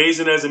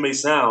amazing as it may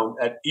sound,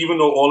 even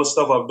though all the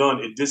stuff I've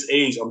done at this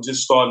age, I'm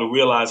just starting to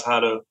realize how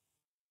to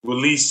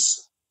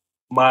release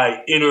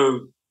my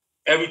inner,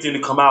 everything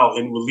to come out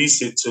and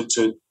release it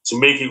to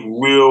make it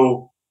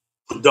real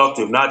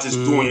productive, not just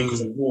doing it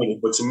because I'm doing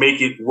it, but to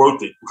make it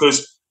worth it.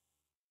 Because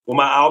when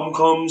my album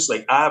comes,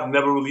 like I have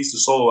never released a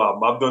solo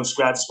album. I've done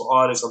scratches for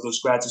artists, I've done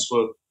scratches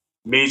for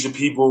major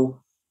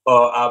people,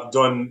 I've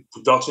done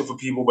production for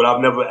people, but I've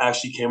never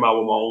actually came out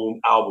with my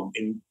own album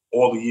in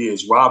all the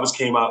years. Rob's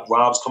come out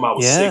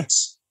with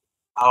 6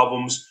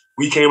 albums.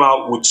 We came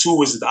out with 2,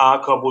 which is The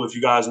Odd Couple, if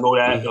you guys know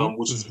that,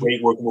 which is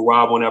great working with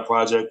Rob on that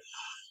project.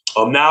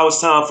 Now it's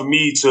time for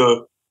me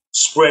to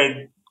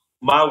spread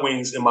my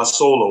wings in my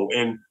solo.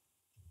 And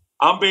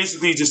I'm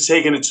basically just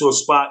taking it to a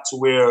spot to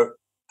where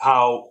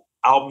how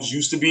albums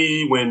used to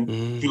be when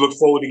you look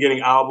forward to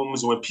getting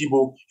albums, when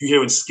you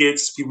hearing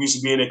skits, people used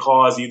to be in their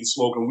cars either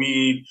smoking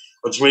weed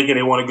or drinking,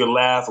 they want a good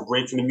laugh, a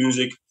break from the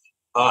music.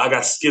 I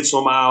got skits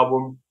on my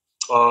album,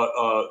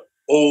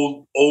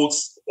 old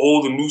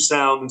and new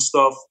sound and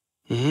stuff.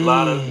 A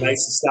lot of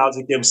nice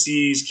nostalgic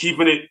MCs,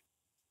 keeping it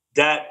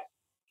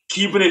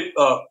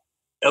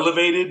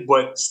elevated,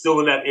 but still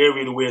in that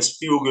area to where it's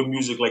feel good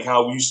music, like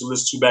how we used to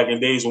listen to back in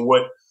the days and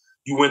what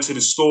you went to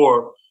the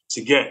store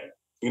to get.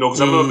 You know,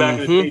 because I remember back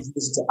in the days, you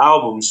listen to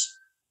albums.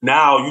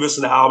 Now you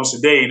listen to albums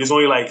today. There's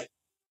only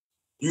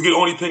you can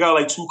only pick out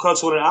like 2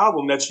 cuts on an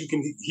album that you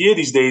can hear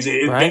these days.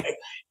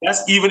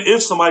 That's even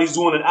if somebody's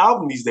doing an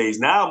album these days.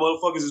 Now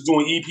motherfuckers is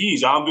doing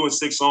EPs. I'm doing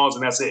 6 songs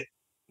and that's it.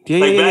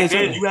 Back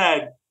then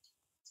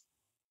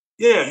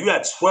you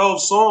had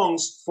 12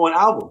 songs for an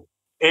album.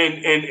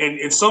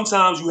 And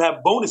sometimes you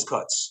have bonus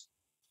cuts,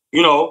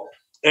 you know,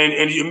 and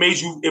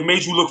it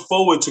made you look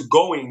forward to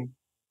going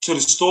to the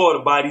store to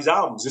buy these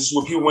albums. This is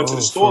what people went to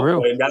the store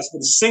for, and that's what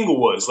the single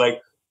was. Like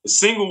the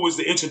single was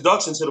the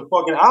introduction to the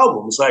fucking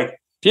album. It's like,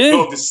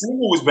 yo, if the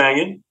single was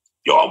banging,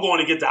 I'm going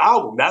to get the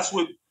album. That's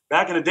what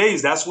back in the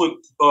days. That's what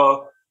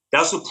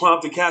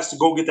prompted cats to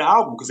go get the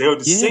album because they heard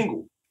the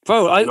single.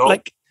 Bro,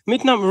 like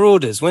Midnight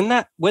Marauders. When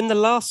the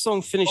last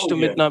song finished on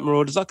Midnight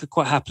Marauders, I could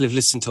quite happily have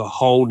listened to a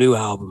whole new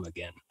album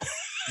again.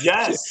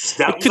 Yes,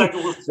 that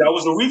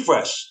was a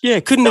refresh. Yeah,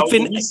 it couldn't have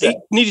been. It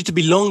needed to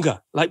be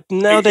longer. Like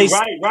nowadays,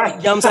 right. You know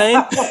what I'm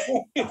saying?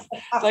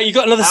 Like you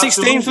got another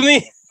 16 for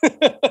me.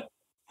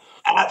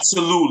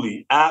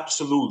 Absolutely,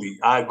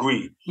 I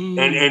agree.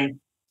 And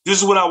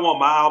this is what I want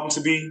my album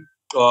to be.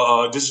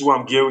 This is what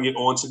I'm gearing it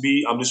on to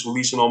be. I'm just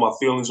releasing all my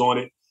feelings on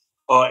it,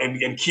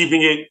 and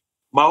keeping it.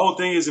 My whole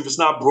thing is if it's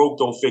not broke,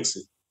 don't fix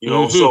it. You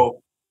know, so.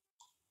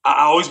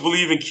 I always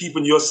believe in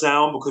keeping your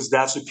sound because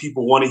that's what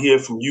people want to hear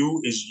from you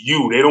is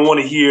you. They don't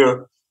want to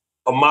hear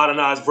a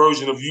modernized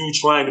version of you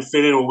trying to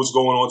fit in with what's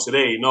going on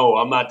today. No,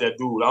 I'm not that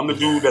dude. I'm the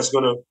dude that's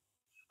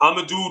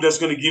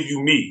gonna give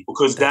you me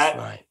because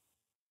that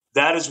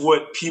is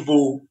what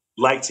people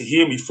like to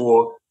hear me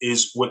for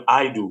is what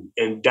I do.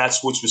 And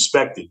that's what's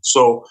respected.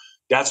 So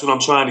that's what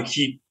I'm trying to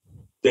keep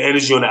the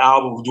energy on the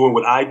album of doing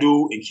what I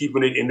do and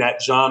keeping it in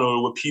that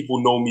genre what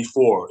people know me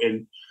for.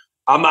 And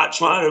I'm not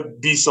trying to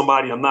be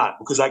somebody I'm not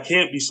because I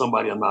can't be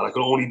somebody I'm not. I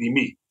can only be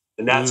me.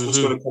 And that's what's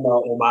going to come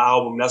out on my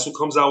album. That's what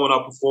comes out when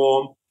I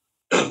perform,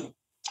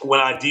 when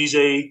I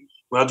DJ,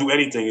 when I do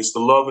anything. It's the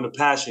love and the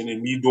passion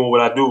and me doing what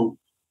I do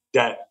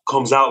that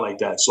comes out like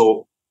that.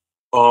 So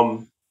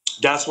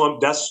that's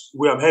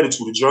where I'm headed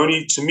to. The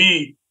journey to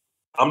me,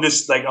 I'm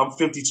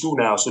 52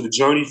 now. So the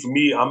journey for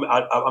me, I'm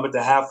at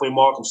the halfway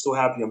mark. I'm still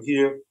happy I'm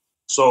here.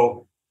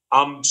 So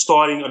I'm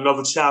starting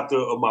another chapter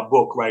of my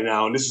book right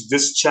now. And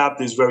this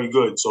chapter is very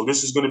good. So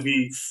this is going to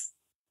be,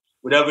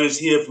 whatever is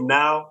here from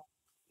now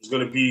is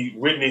going to be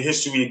written in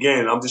history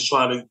again. I'm just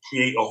trying to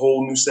create a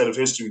whole new set of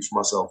history for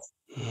myself.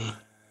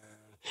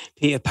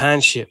 Peter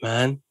Pan shit,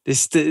 man.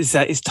 This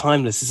is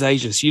timeless. It's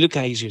ageless. You look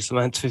ageless. The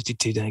man's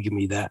 52. Don't give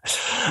me that.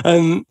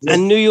 And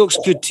New York's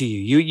good to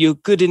you. You're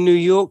good in New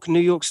York.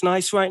 New York's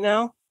nice right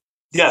now.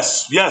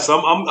 Yes.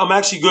 I'm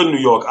actually good in New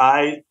York.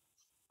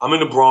 I'm in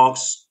the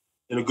Bronx.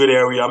 In a good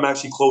area. I'm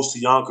actually close to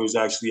Yonkers,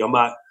 actually. I'm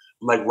like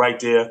right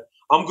there.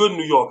 I'm good in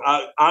New York.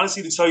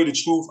 Honestly, to tell you the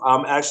truth,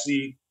 I'm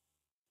actually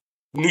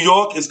New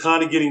York is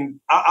kind of getting.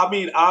 I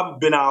mean, I've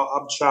been out.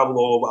 I've traveled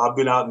all over. I've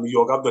been out in New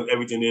York. I've done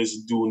everything there is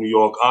to do in New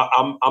York.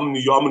 I'm New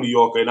York. I'm a New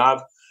Yorker,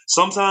 and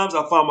sometimes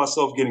I find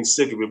myself getting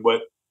sick of it.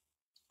 But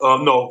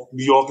no,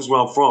 New York is where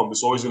I'm from.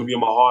 It's always going to be in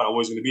my heart.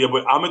 Always going to be here.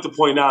 But I'm at the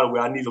point now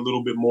where I need a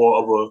little bit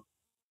more of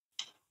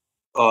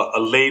a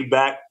laid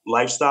back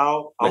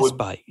lifestyle.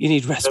 Respite. You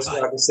need respite. That's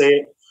how I can say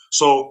it.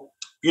 So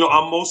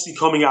I'm mostly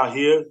coming out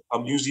here.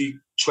 I'm usually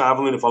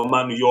traveling if I'm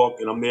not in New York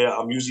and I'm there.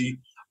 I'm usually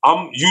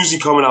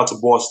coming out to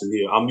Boston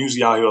here. I'm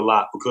usually out here a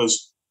lot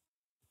because,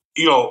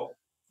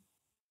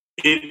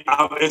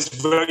 it's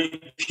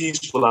very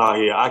peaceful out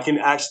here. I can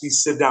actually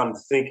sit down and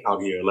think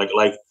out here. Like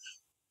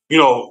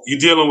you're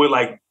dealing with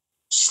like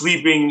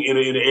sleeping in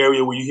an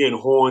area where you're hearing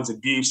horns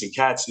and beeps and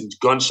cats and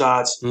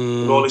gunshots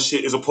and all this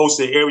shit, as opposed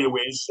to an area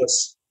where it's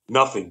just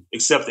nothing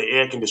except the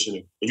air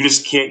conditioning. And you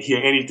just can't hear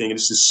anything. And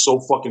it's just so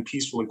fucking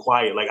peaceful and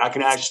quiet. Like I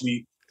can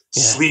actually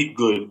sleep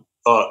good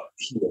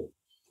here.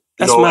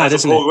 That's mad,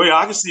 isn't it?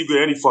 I can sleep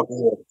good any fucking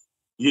way.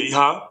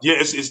 Yeah,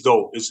 it's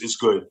dope. It's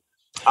good.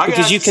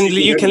 Because you can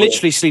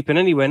literally sleep in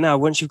anywhere now.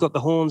 Once you've got the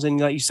horns and,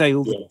 like you say,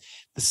 all the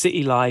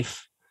city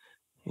life,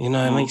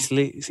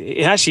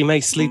 it actually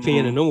makes sleeping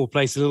in a normal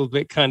place a little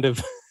bit kind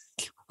of.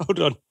 Hold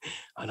on,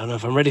 I don't know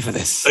if I'm ready for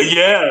this. Like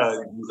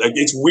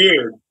it's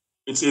weird.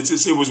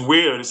 It was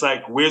weird. It's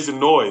like, where's the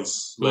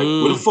noise? Like,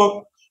 where the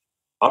fuck?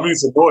 I mean,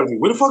 it's a noise.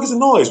 Where the fuck is the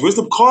noise? Where's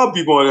the car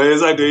people on there?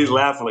 It's like they're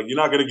laughing. Like, you're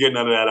not gonna get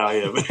none of that out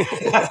here.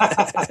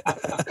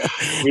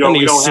 we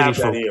don't have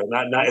that here.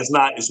 It's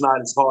not as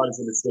hard as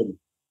in the city.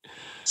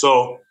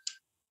 So,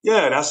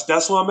 yeah,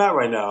 that's where I'm at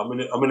right now.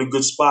 I'm in a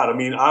good spot. I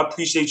mean, I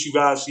appreciate you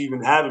guys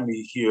even having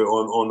me here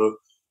on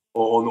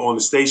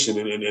the station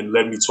and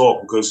letting me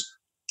talk because,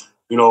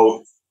 I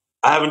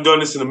haven't done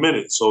this in a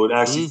minute, so it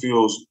actually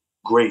feels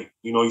great.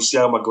 You see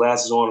how my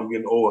glasses on. I'm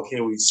getting old. I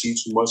can't really see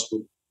too much,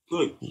 but.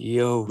 Good.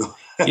 Yo,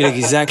 you look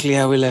exactly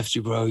how we left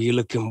you, bro. You're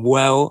looking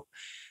well.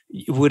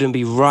 It wouldn't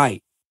be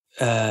right,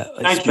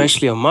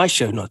 especially on my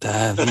show, not to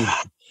have you,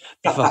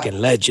 the fucking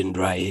legend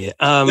right here.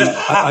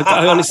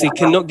 I honestly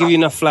cannot give you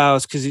enough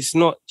flowers because it's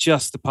not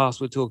just the past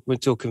we're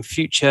talking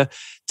future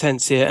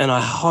tense here. And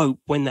I hope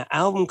when the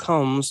album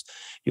comes,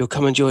 you'll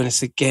come and join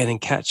us again and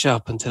catch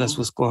up and tell us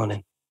what's going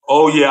on.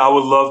 Oh yeah, I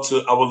would love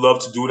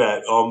to do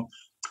that.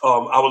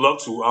 I would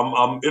love to.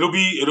 It'll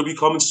be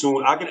coming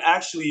soon. I can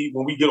actually,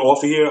 when we get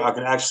off of here, I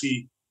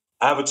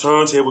have a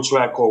turntable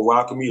track called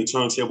 "Rockin' Me," a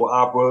turntable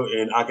opera,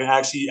 and I can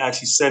actually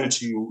send it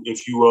to you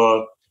if you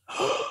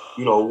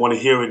want to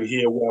hear it and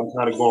hear where I'm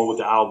kind of going with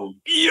the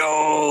album.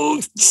 Yo,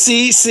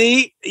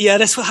 see, yeah,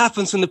 that's what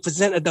happens when the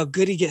presenter Doug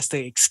Goody gets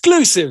the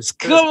exclusives.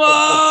 Come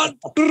on.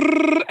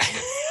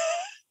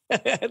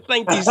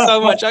 Thank you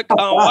so much. I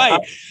can't wait.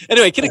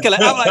 Anyway, Killa Kela,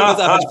 I'm like, what's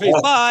up,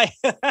 please? Bye.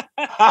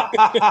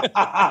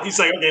 He's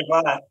like, okay,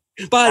 bye.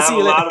 Bye. See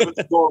you later.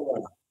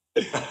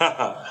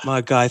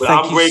 My guy,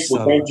 I'm grateful.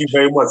 Thank you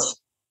very much.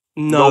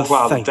 No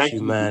problem. Thank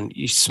you, man.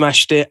 You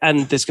smashed it.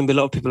 And there's going to be a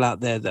lot of people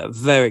out there that are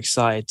very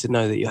excited to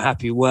know that you're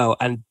happy, well,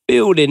 and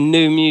building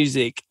new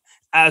music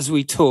as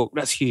we talk.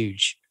 That's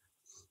huge.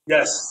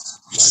 Yes.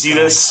 See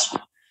this?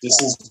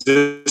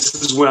 This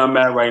is where I'm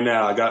at right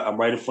now. I'm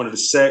right in front of the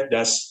set.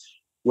 That's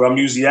where I'm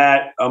usually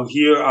at. I'm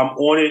here. I'm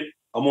on it.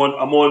 I'm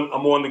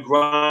on the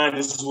grind.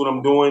 This is what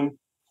I'm doing.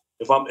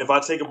 If I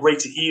take a break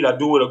to eat, I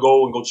do it. I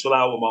go chill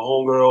out with my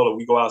homegirl, or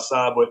we go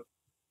outside. But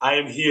I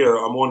am here.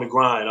 I'm on the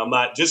grind. I'm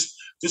not just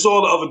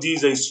all the other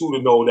DJs too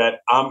to know that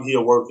I'm here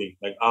working.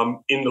 Like I'm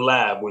in the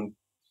lab. When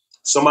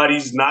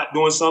somebody's not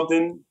doing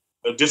something,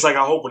 just like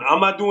I hope when I'm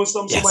not doing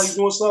something, somebody's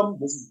doing something.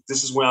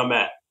 This is where I'm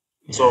at.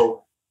 Yeah.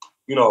 So,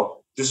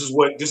 this is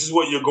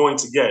what you're going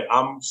to get.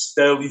 I'm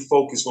steadily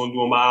focused on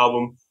doing my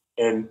album.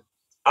 And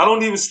I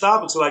don't even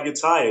stop until I get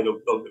tired.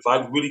 If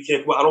I really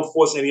can't, I don't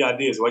force any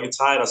ideas. If I get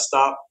tired, I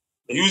stop.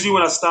 And usually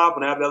when I stop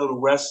and I have that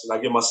little rest and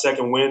I get my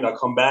second wind, I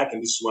come back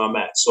and this is where I'm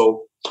at.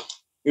 So,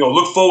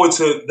 look forward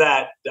to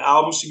that. The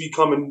album should be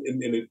coming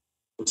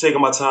I'm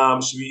taking my time.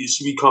 It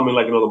should be coming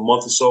like another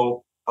month or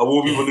so. I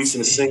will be releasing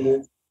a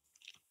single.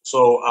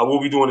 So I will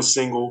be doing a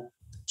single.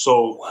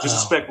 So just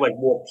expect like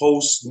more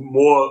posts,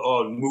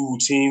 more new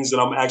routines that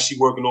I'm actually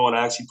working on.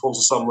 I actually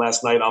posted something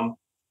last night.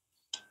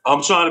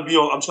 I'm trying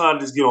to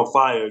just get on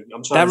fire.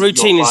 That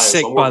routine is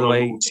sick, by the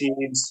way.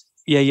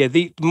 Yeah.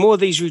 The more of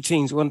these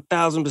routines,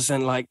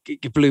 1000%, like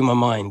it blew my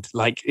mind.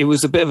 Like it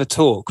was a bit of a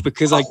talk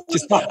because I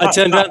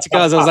turned around to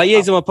guys. I was like, "Yeah,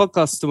 he's on my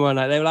podcast tomorrow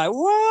night." They were like,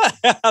 "What?"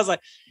 I was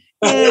like,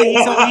 "Yeah,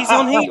 he's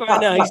on heat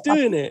right now. He's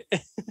doing it."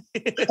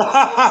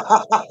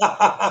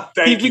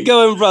 Keep it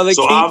going, brother.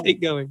 Keep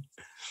it going.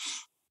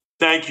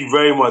 Thank you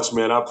very much,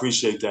 man. I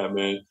appreciate that,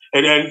 man.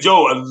 And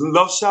yo, I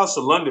love shouts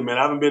to London, man.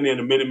 I haven't been there in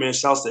a minute, man.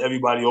 Shouts to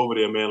everybody over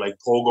there, man. Like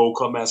Pogo,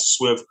 Cutmaster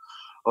Swift,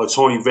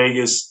 Tony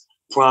Vegas,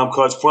 Prime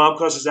Cuts. Prime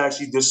Cuts has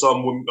actually did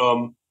something with,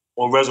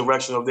 on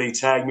Resurrection of They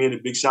tagged me in.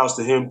 Big shouts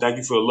to him. Thank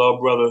you for the love,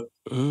 brother.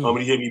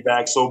 He hit me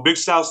back. So big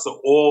shouts to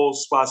all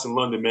spots in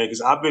London, man.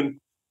 Because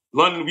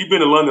we've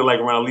been in London like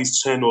around at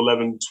least 10 or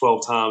 11,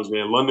 12 times,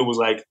 man. London was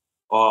like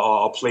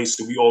a place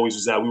that we always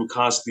was at. We were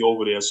constantly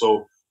over there.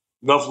 So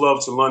enough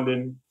love to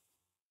London.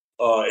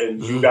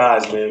 and you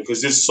guys, man,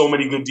 because there's so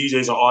many good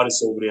DJs and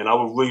artists over there, and I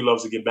would really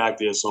love to get back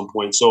there at some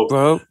point.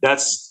 So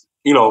that's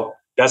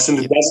that's in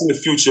the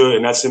future,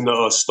 and that's in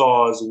the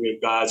stars where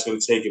God's going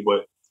to take it.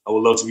 But I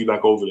would love to be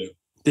back over there.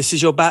 This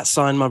is your bat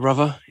sign, my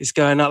brother. It's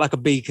going out like a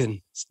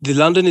beacon. The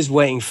London is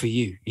waiting for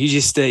you. You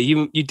just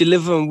you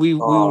deliver, and we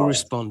will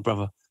respond,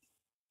 brother.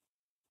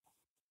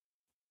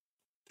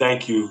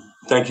 Thank you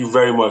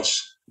very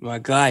much, my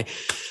guy.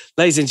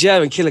 Ladies and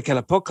gentlemen, Killa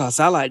Kela podcast.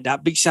 I like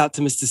that. Big shout out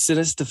to Mr.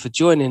 Sinista for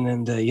joining.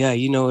 And yeah,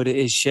 you know what it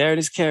is. Sharing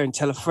is caring.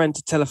 Tell a friend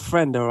to tell a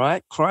friend, all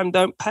right? Crime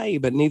don't pay,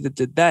 but neither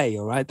did they,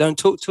 all right? Don't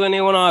talk to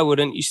anyone I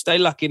wouldn't. You stay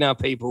lucky now,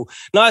 people.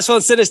 Nice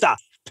one, Sinista.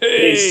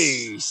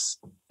 Peace.